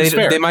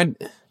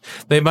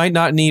they might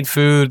not need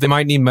food. They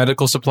might need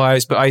medical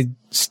supplies, but I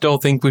still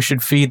think we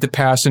should feed the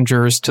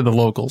passengers to the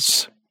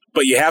locals.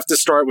 But you have to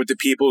start with the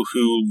people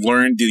who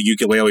learned the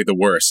ukulele the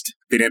worst.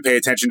 They didn't pay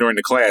attention during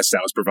the class that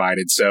was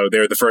provided, so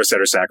they're the first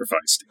that are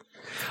sacrificed.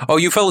 Oh,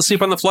 you fell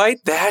asleep on the flight?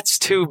 That's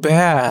too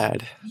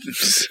bad.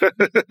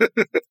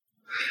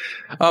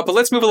 But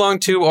let's move along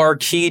to our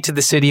key to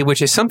the city,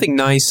 which is something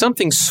nice,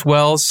 something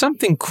swell,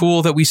 something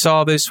cool that we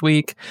saw this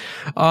week.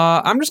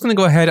 I'm just going to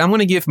go ahead. I'm going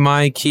to give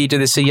my key to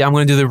the city. I'm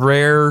going to do the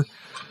rare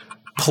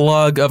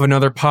plug of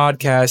another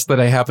podcast that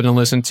I happen to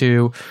listen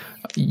to.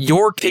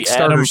 Your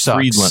Kickstarter sucks.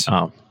 Friedland.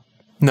 Oh.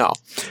 No.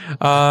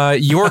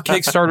 Your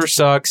Kickstarter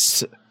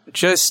sucks.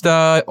 Just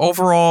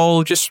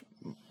overall, just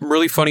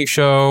really funny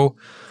show.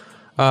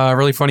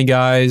 Really funny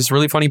guys.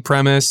 Really funny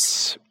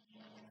premise.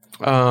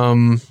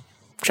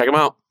 Check them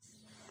out.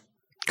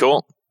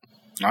 Cool.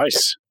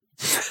 Nice.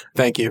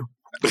 Thank you.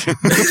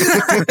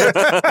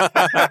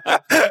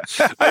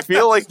 I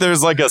feel like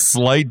there's like a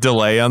slight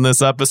delay on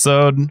this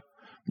episode.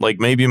 Like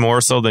maybe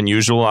more so than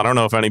usual. I don't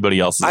know if anybody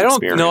else is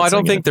experiencing it. No, I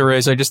don't think there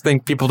is. I just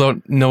think people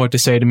don't know what to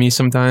say to me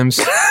sometimes.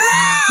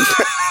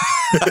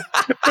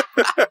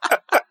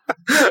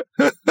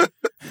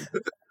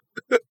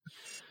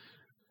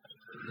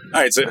 All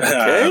right, so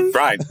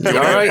Brian, all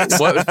right.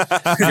 What?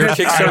 Your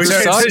Kickstarter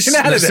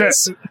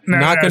sucks.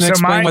 Not going to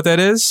explain what that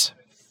is.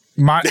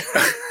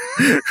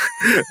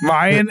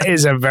 Mine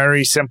is a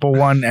very simple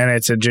one, and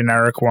it's a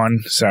generic one,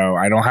 so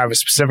I don't have a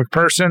specific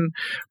person.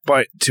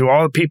 But to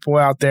all the people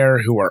out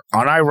there who are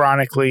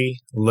unironically,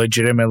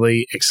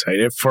 legitimately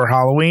excited for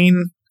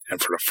Halloween and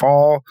for the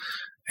fall,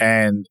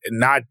 and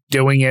not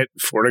doing it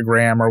for the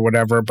gram or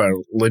whatever, but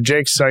legit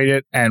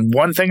excited. And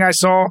one thing I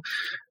saw,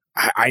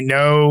 I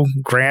know,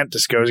 Grant,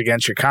 this goes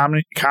against your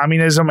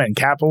communism and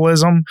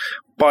capitalism,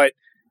 but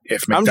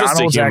if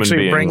McDonald's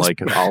actually brings,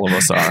 like all of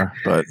us are,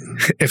 but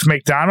if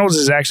McDonald's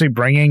is actually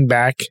bringing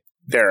back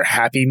their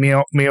Happy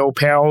Meal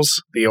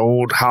pails, the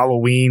old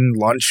Halloween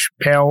lunch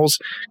pails,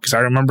 because I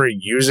remember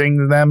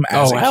using them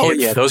as a kid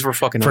yeah, those were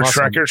fucking for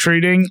awesome. trick or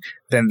treating,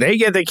 then they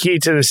get the key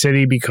to the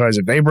city, because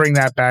if they bring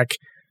that back,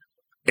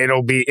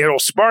 it'll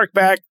spark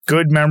back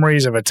good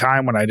memories of a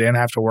time when I didn't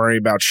have to worry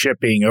about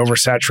shit being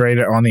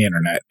oversaturated on the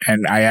internet,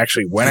 and I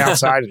actually went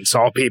outside and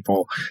saw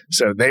people,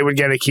 so they would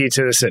get a key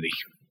to the city.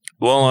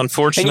 Well,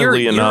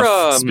 unfortunately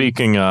enough,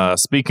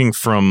 speaking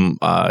from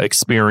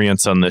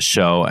experience on this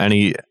show,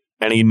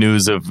 any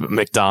news of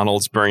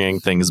McDonald's bringing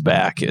things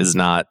back is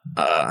not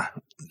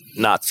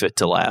fit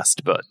to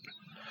last, but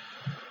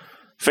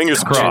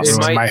fingers crossed.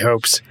 My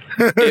hopes.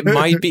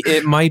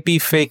 it might be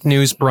fake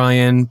news,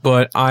 Brian,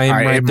 but I'm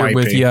right there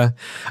with you.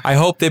 I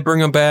hope they bring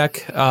them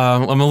back.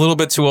 I'm a little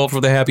bit too old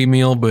for the Happy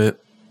Meal, but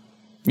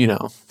you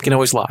can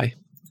always lie.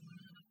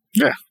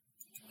 Yeah.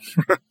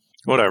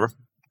 Whatever.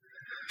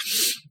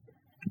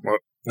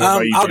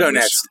 I'll go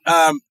next.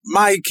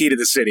 My key to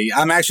the city.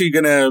 I'm actually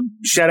going to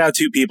shout out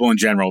two people in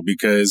general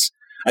because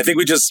I think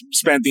we just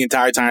spent the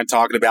entire time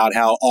talking about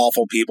how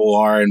awful people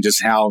are and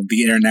just how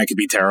the internet can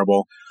be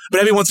terrible. But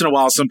every once in a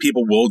while, some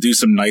people will do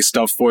some nice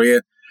stuff for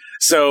you.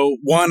 So,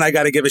 one, I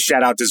got to give a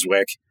shout out to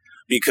Zwick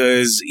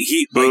because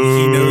he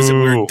knows that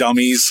we're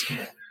dummies.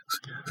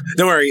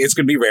 Don't worry, it's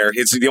going to be rare.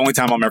 It's the only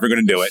time I'm ever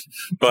going to do it.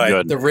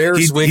 But the rare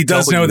Zwick he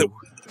does know that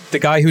the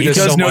guy who does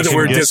so know much that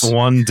we're just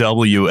one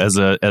W as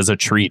a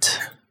treat.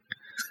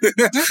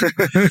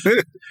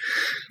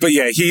 But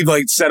yeah, he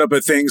set up a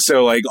thing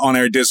so on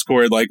our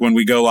Discord, when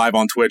we go live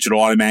on Twitch,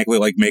 it'll automatically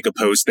make a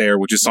post there,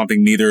 which is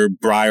something neither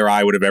Bri or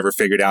I would have ever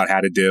figured out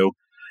how to do.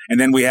 And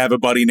then we have a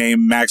buddy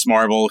named Max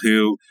Marvel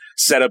who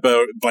set up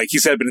he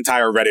set up an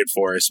entire Reddit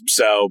for us.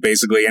 So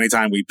basically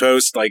anytime we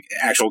post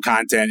actual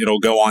content, it'll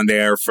go on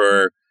there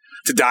to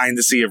die in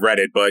the sea of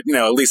Reddit. But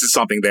at least it's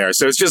something there.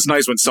 So it's just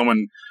nice when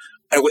someone,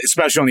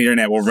 especially on the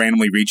internet, will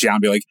randomly reach out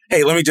and be like,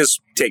 hey, let me just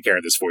take care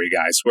of this for you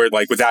guys. We're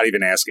without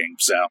even asking.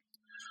 So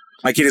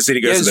my key to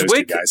city goes to those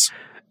two guys.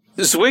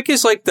 Zwick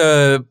is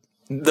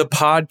the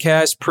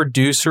podcast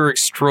producer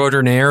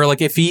extraordinaire.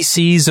 If he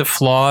sees a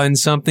flaw in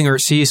something or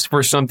sees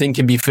where something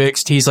can be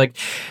fixed, he's like,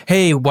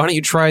 hey, why don't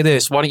you try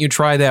this? Why don't you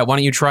try that? Why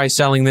don't you try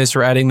selling this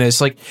or adding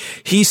this?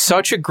 He's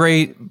such a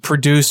great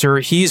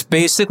producer. He's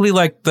basically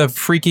the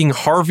freaking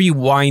Harvey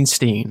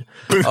Weinstein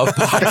of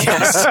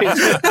podcasting.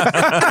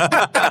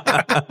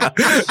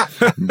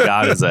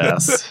 Got his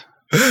ass.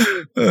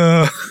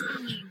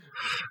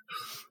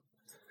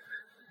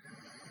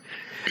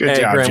 Good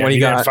job, Grant, Jim. what do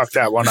you got? Fuck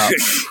that one up.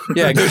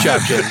 Yeah, good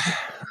job, Jim.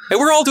 Hey,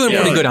 we're all doing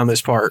pretty good on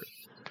this part.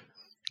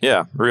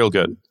 Yeah, real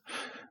good.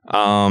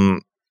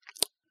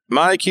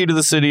 My key to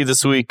the city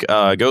this week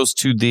goes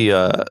to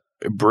the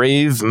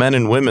brave men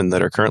and women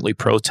that are currently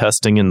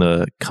protesting in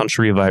the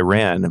country of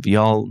Iran. Have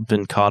y'all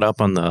been caught up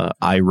on the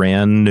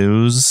Iran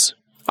news?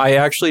 I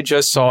actually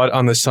just saw it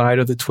on the side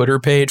of the Twitter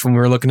page when we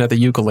were looking at the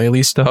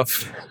ukulele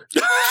stuff.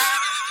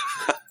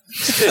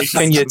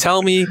 Can you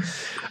tell me?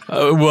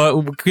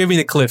 Give me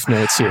the cliff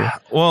notes here.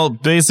 Well,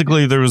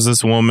 basically, there was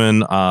this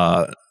woman,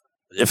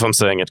 if I'm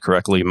saying it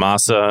correctly,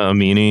 Mahsa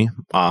Amini,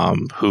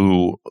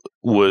 who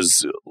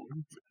was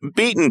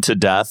beaten to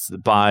death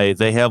by,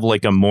 they have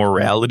a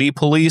morality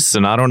police,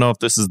 and I don't know if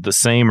this is the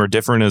same or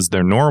different as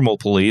their normal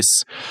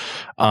police.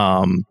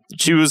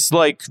 She was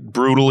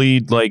brutally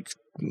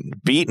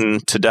beaten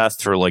to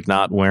death for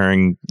not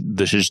wearing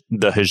the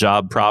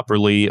hijab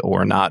properly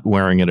or not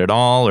wearing it at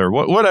all or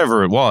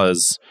whatever it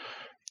was.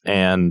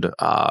 And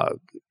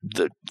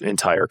the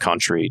entire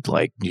country,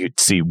 you'd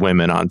see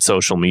women on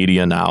social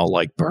media now,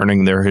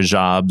 burning their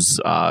hijabs,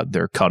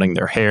 they're cutting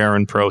their hair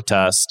in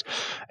protest,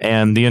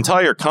 and the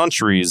entire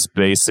country's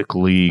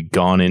basically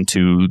gone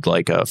into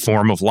a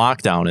form of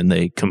lockdown, and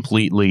they cut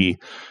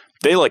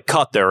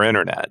their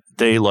internet.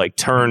 They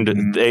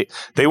turned,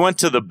 they went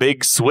to the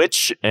big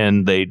switch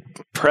and they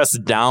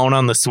pressed down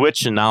on the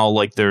switch, and now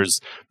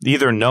there's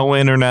either no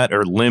internet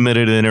or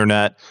limited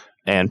internet.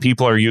 And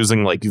people are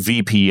using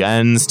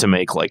VPNs to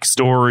make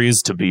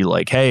stories to be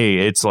hey,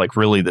 it's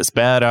really this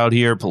bad out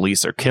here.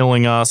 Police are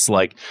killing us.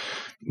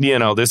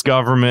 This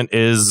government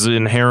is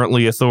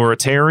inherently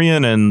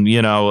authoritarian and,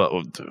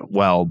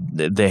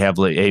 they have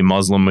a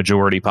Muslim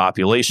majority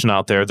population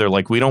out there. They're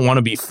we don't want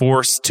to be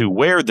forced to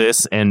wear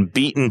this and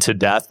beaten to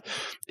death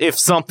if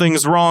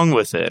something's wrong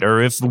with it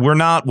or if we're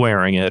not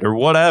wearing it or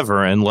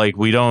whatever. And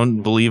we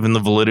don't believe in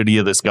the validity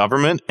of this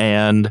government.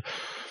 And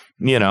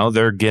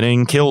they're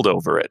getting killed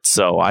over it.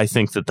 So I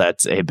think that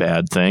that's a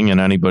bad thing.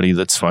 And anybody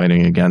that's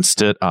fighting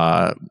against it,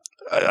 a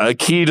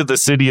key to the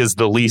city is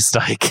the least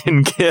I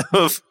can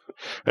give.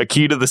 A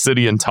key to the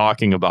city and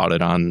talking about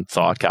it on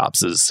Thought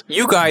Cops is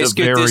you guys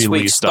get this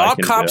week's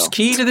Thought Cops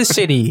key to the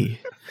city.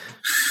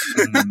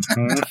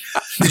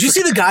 Did you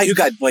see the guy who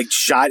got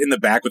shot in the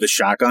back with a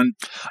shotgun?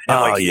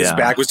 And his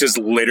back was just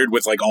littered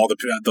with all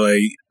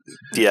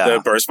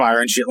the burst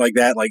fire and shit like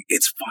that.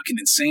 It's fucking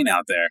insane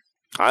out there.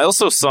 I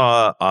also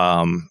saw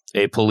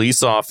a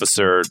police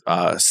officer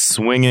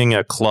swinging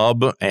a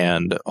club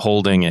and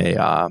holding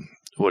a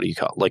what do you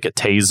call it? A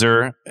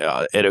taser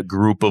at a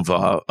group of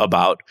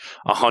about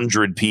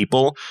 100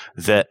 people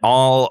that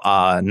all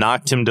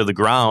knocked him to the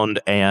ground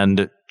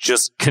and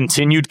just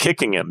continued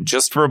kicking him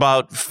just for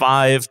about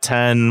 5,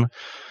 10,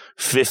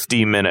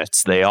 50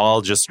 minutes. They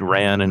all just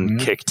ran and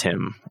kicked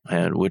him,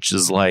 and which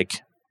is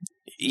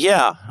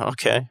yeah,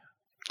 okay.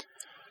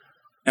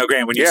 Now,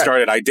 Grant, when you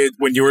started,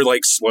 when you were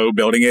like slow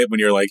building it, when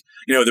you're like,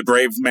 the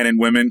brave men and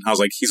women, I was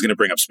like, he's going to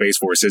bring up Space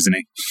Force, isn't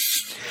he?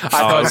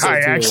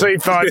 I actually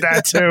thought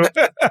that too.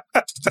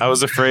 I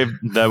was afraid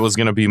that was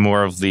going to be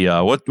more of the,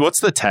 what's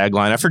the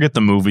tagline? I forget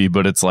the movie,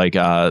 but it's like,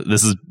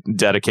 this is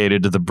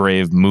dedicated to the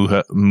brave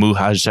Rambo,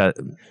 I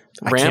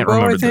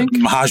think?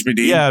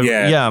 Mahajmadeen.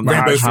 Yeah.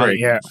 Rambo 3.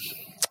 Yeah.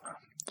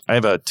 I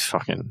have a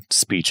fucking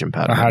speech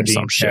impediment or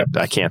some shit.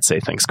 I can't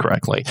say things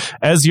correctly.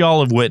 As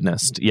y'all have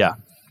witnessed. Yeah.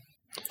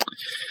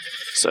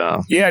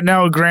 So yeah,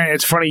 no, Grant,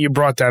 it's funny you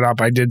brought that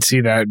up. I did see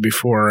that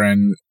before,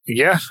 and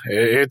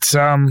it's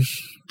all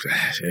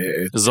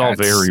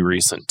very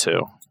recent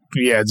too.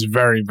 Yeah, it's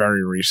very,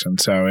 very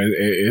recent. So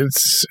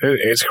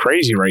it's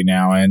crazy right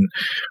now. And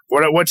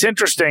what's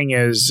interesting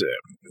is,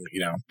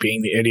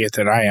 being the idiot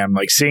that I am,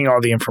 like seeing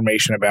all the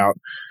information about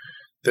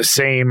the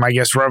same, I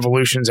guess,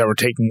 revolutions that were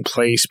taking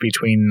place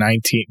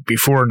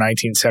before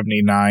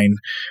 1979,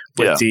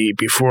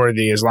 before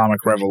the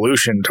Islamic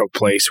Revolution took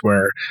place,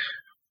 where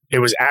it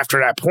was after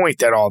that point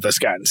that all this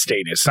got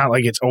instated. It's not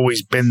like it's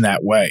always been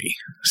that way.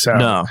 So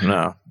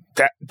no.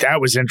 That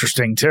was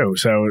interesting too.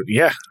 So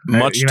yeah,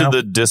 much to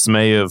the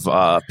dismay of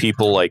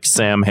people like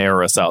Sam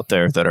Harris out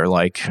there that are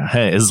like,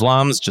 "Hey,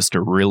 Islam's just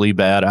a really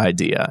bad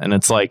idea," and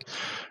it's like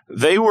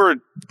that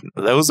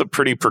was a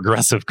pretty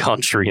progressive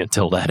country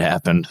until that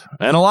happened,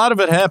 and a lot of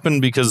it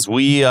happened because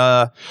we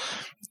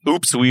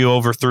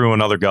overthrew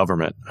another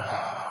government.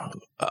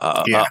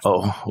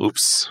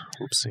 Oopsie.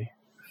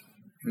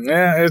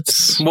 Yeah,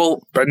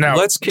 but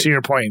no. To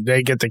your point,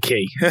 they get the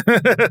key.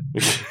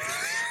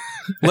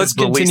 Let's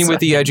continue with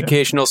the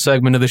educational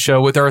segment of the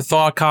show with our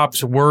Thought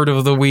Cops word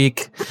of the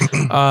week.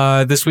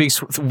 This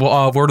week's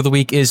word of the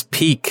week is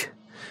peak.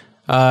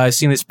 I've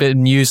seen this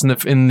been used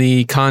in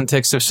the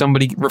context of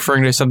somebody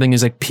referring to something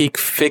as like peak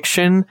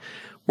fiction,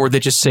 or they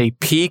just say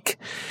peak.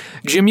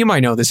 Jim, you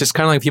might know this. It's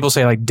kind of like people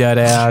say like dead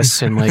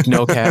ass and like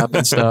no cap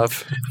and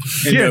stuff.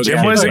 Yeah,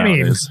 Jim, what does it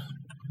mean?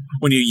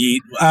 When you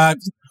yeet,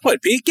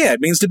 what, peak? Yeah,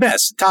 it means the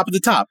best, top of the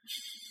top.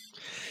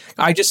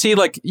 I just see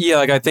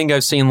I think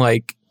I've seen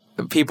like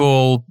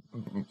people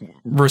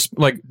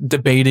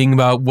debating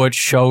about what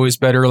show is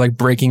better, like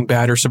Breaking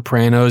Bad or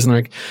Sopranos, and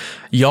like,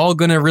 y'all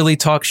gonna really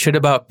talk shit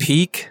about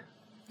Peak?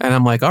 And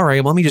I'm like, all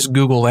right, let me just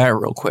Google that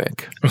real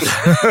quick.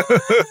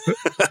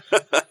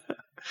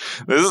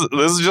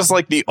 This is just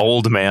like the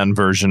old man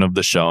version of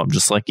the show. I'm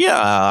just like, yeah,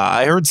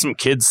 I heard some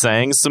kids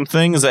saying some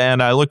things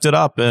and I looked it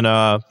up and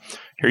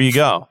here you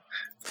go.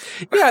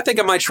 Yeah, I think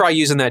I might try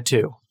using that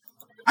too.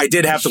 I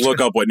did have to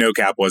look up what no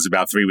cap was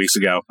about 3 weeks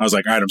ago. I was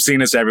like, all right, I'm seeing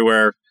this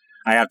everywhere.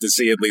 I have to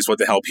see at least what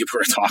the hell people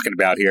are talking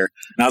about here.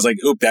 And I was like,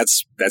 oop,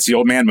 that's the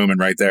old man movement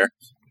right there.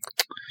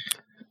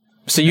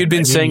 So you'd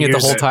been saying it the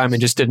whole time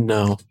and just didn't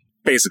know.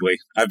 Basically,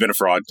 I've been a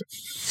fraud.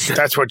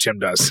 That's what Jim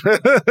does.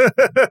 But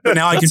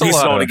now I can piece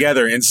it all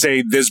together and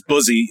say this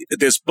bussy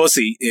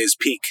is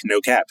peak,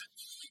 no cap.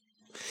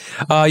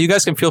 You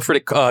guys can feel free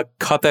to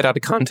cut that out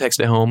of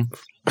context at home.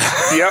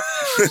 Yep.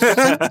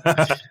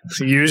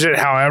 Use it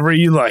however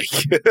you like.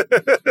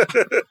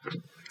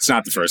 It's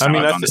not the first time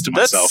I've done this to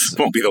myself. It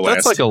won't be the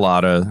last.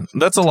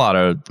 That's a lot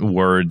of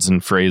words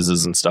and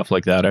phrases and stuff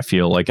like that. I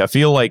feel like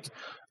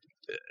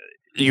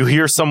you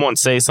hear someone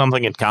say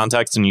something in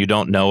context and you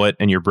don't know it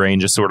and your brain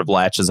just sort of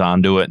latches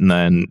onto it and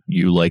then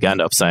you like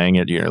end up saying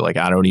it. You're like,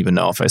 I don't even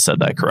know if I said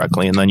that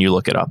correctly. And then you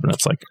look it up and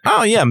it's like,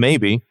 oh yeah,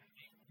 maybe.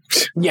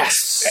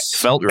 Yes.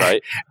 Felt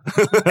right.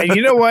 And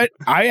you know what?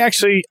 I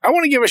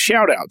want to give a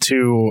shout out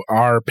to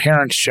our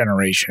parents'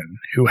 generation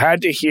who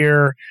had to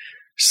hear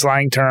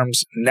slang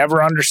terms,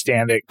 never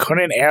understand it,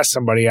 couldn't ask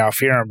somebody out,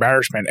 fear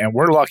embarrassment, and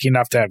we're lucky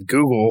enough to have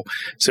Google.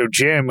 So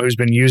Jim, who's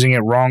been using it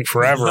wrong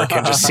forever,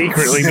 can just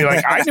secretly be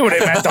like, I knew what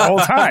it meant the whole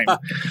time.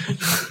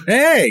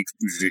 Hey,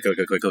 click.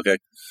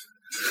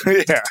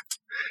 Yeah.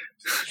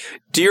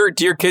 Do your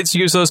kids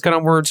use those kind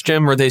of words,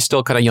 Jim, or are they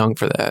still kind of young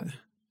for that?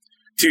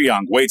 Too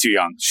young, way too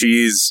young.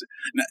 She is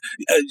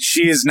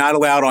not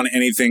allowed on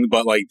anything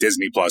but like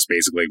Disney Plus,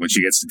 basically, when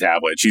she gets the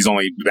tablet. She's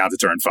only about to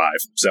turn 5.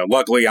 So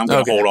luckily, I'm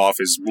going to hold off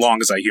as long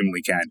as I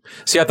humanly can.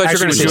 See, I thought you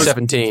were going to say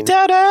 17.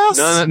 Deadass.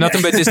 No,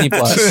 nothing but Disney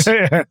Plus.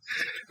 It's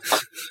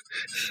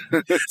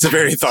a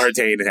very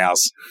authoritative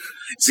house.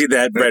 See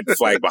that red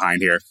flag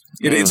behind here?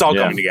 It's all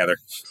coming together.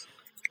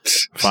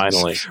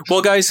 Finally.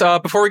 Well, guys,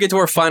 before we get to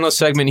our final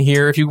segment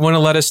here, if you want to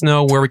let us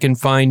know where we can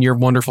find your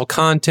wonderful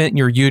content,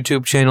 your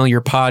YouTube channel,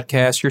 your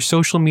podcast, your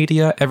social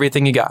media,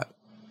 everything you got.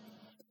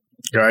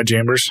 Go ahead,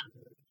 Chambers.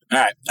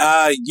 All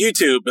right.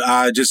 YouTube,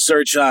 just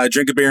search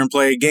Drink a Beer and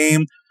Play a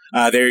Game.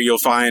 There you'll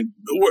find,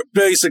 we're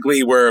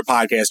a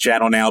podcast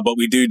channel now, but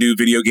we do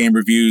video game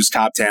reviews,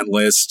 top 10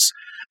 lists.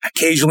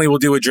 Occasionally we'll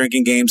do a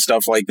drinking game,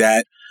 stuff like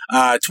that.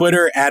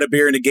 Twitter, Add a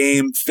Beer in a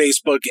Game,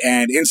 Facebook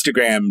and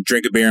Instagram,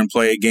 Drink a Beer and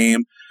Play a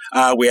Game.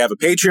 We have a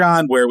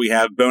Patreon where we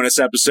have bonus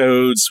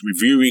episodes,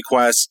 review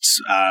requests,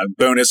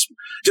 bonus,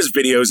 just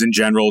videos in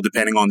general,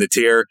 depending on the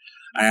tier.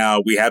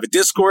 We have a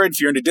Discord.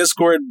 If you're into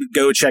Discord,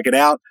 go check it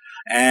out.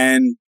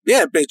 And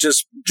yeah,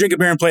 just Drink a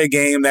Beer and Play a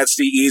Game. That's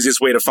the easiest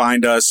way to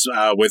find us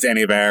with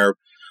any of our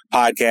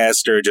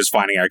podcast or just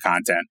finding our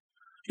content.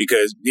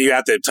 Because you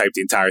have to type the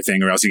entire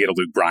thing or else you get a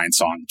Luke Bryan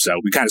song. So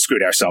we kind of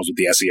screwed ourselves with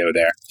the SEO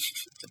there.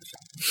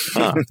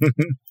 Huh.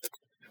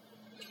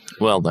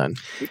 Well done.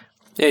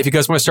 Yeah, if you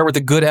guys want to start with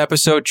a good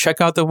episode,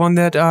 check out the one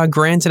that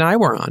Grant and I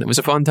were on. It was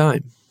a fun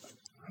time.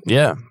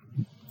 Yeah.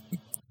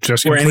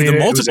 Just or any of the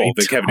completed. multiple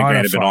that Kevin and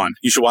Grant have been on.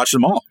 You should watch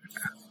them all.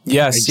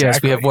 Yes,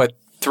 Exactly. yes. We have,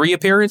 3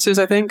 appearances,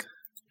 I think?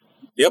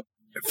 Yep.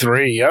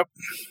 3, yep.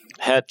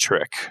 Hat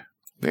trick.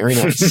 Very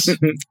nice.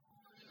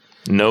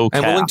 No cap.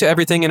 And we'll link to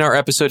everything in our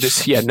episode.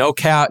 No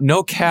cap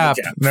No for cap.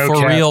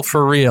 real.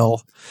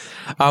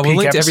 We'll Peak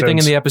link to everything in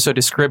episodes. the episode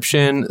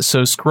description.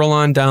 So scroll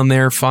on down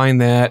there,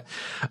 find that.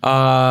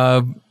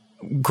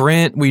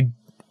 Grant,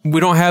 we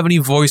don't have any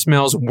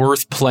voicemails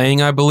worth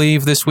playing, I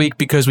believe, this week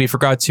because we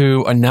forgot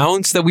to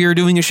announce that we are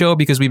doing a show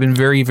because we've been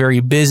very,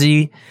 very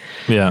busy.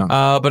 Yeah.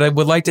 But I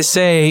would like to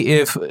say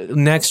if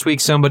next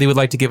week somebody would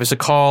like to give us a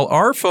call,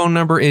 our phone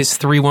number is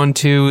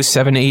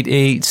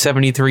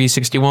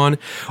 312-788-7361,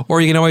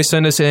 or you can always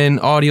send us an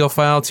audio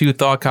file to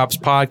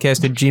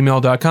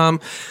thoughtcopspodcast@gmail.com.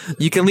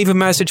 You can leave a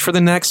message for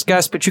the next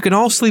guest, but you can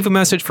also leave a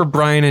message for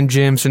Brian and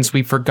Jim since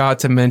we forgot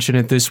to mention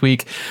it this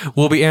week.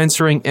 We'll be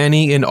answering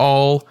any and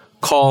all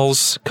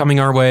calls coming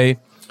our way.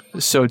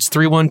 So it's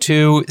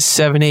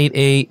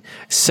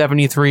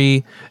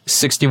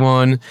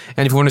 312-788-7361.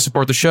 And if you want to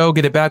support the show,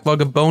 get a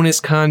backlog of bonus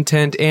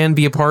content, and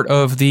be a part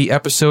of the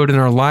episode in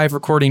our live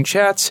recording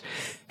chats,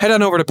 head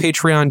on over to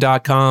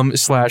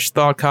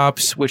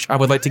patreon.com/thoughtcops, which I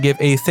would like to give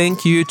a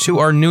thank you to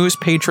our newest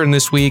patron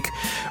this week,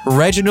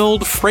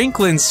 Reginald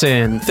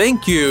Franklinson.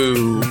 Thank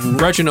you,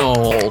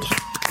 Reginald.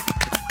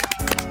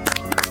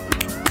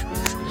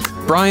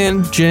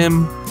 Brian,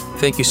 Jim,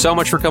 thank you so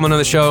much for coming on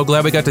the show.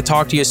 Glad we got to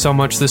talk to you so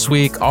much this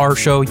week. Our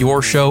show,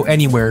 your show,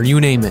 anywhere, you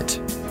name it.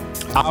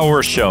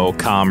 Our show,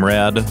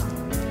 comrade.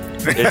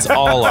 It's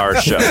all our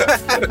show.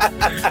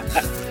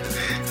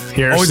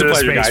 Here's Always to a the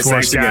pleasure, Space guys.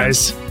 Force, Thanks again.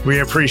 guys. We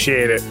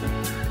appreciate it.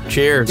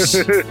 Cheers.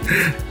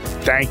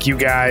 Thank you,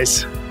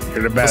 guys.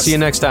 You're the I'll best. see you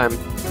next time.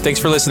 Thanks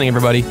for listening,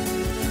 everybody.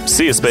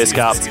 See you, Space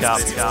Cop.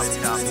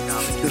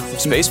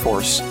 Space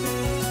Force.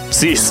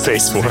 See you,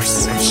 Space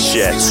Force.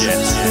 Shit.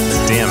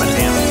 Damn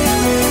it.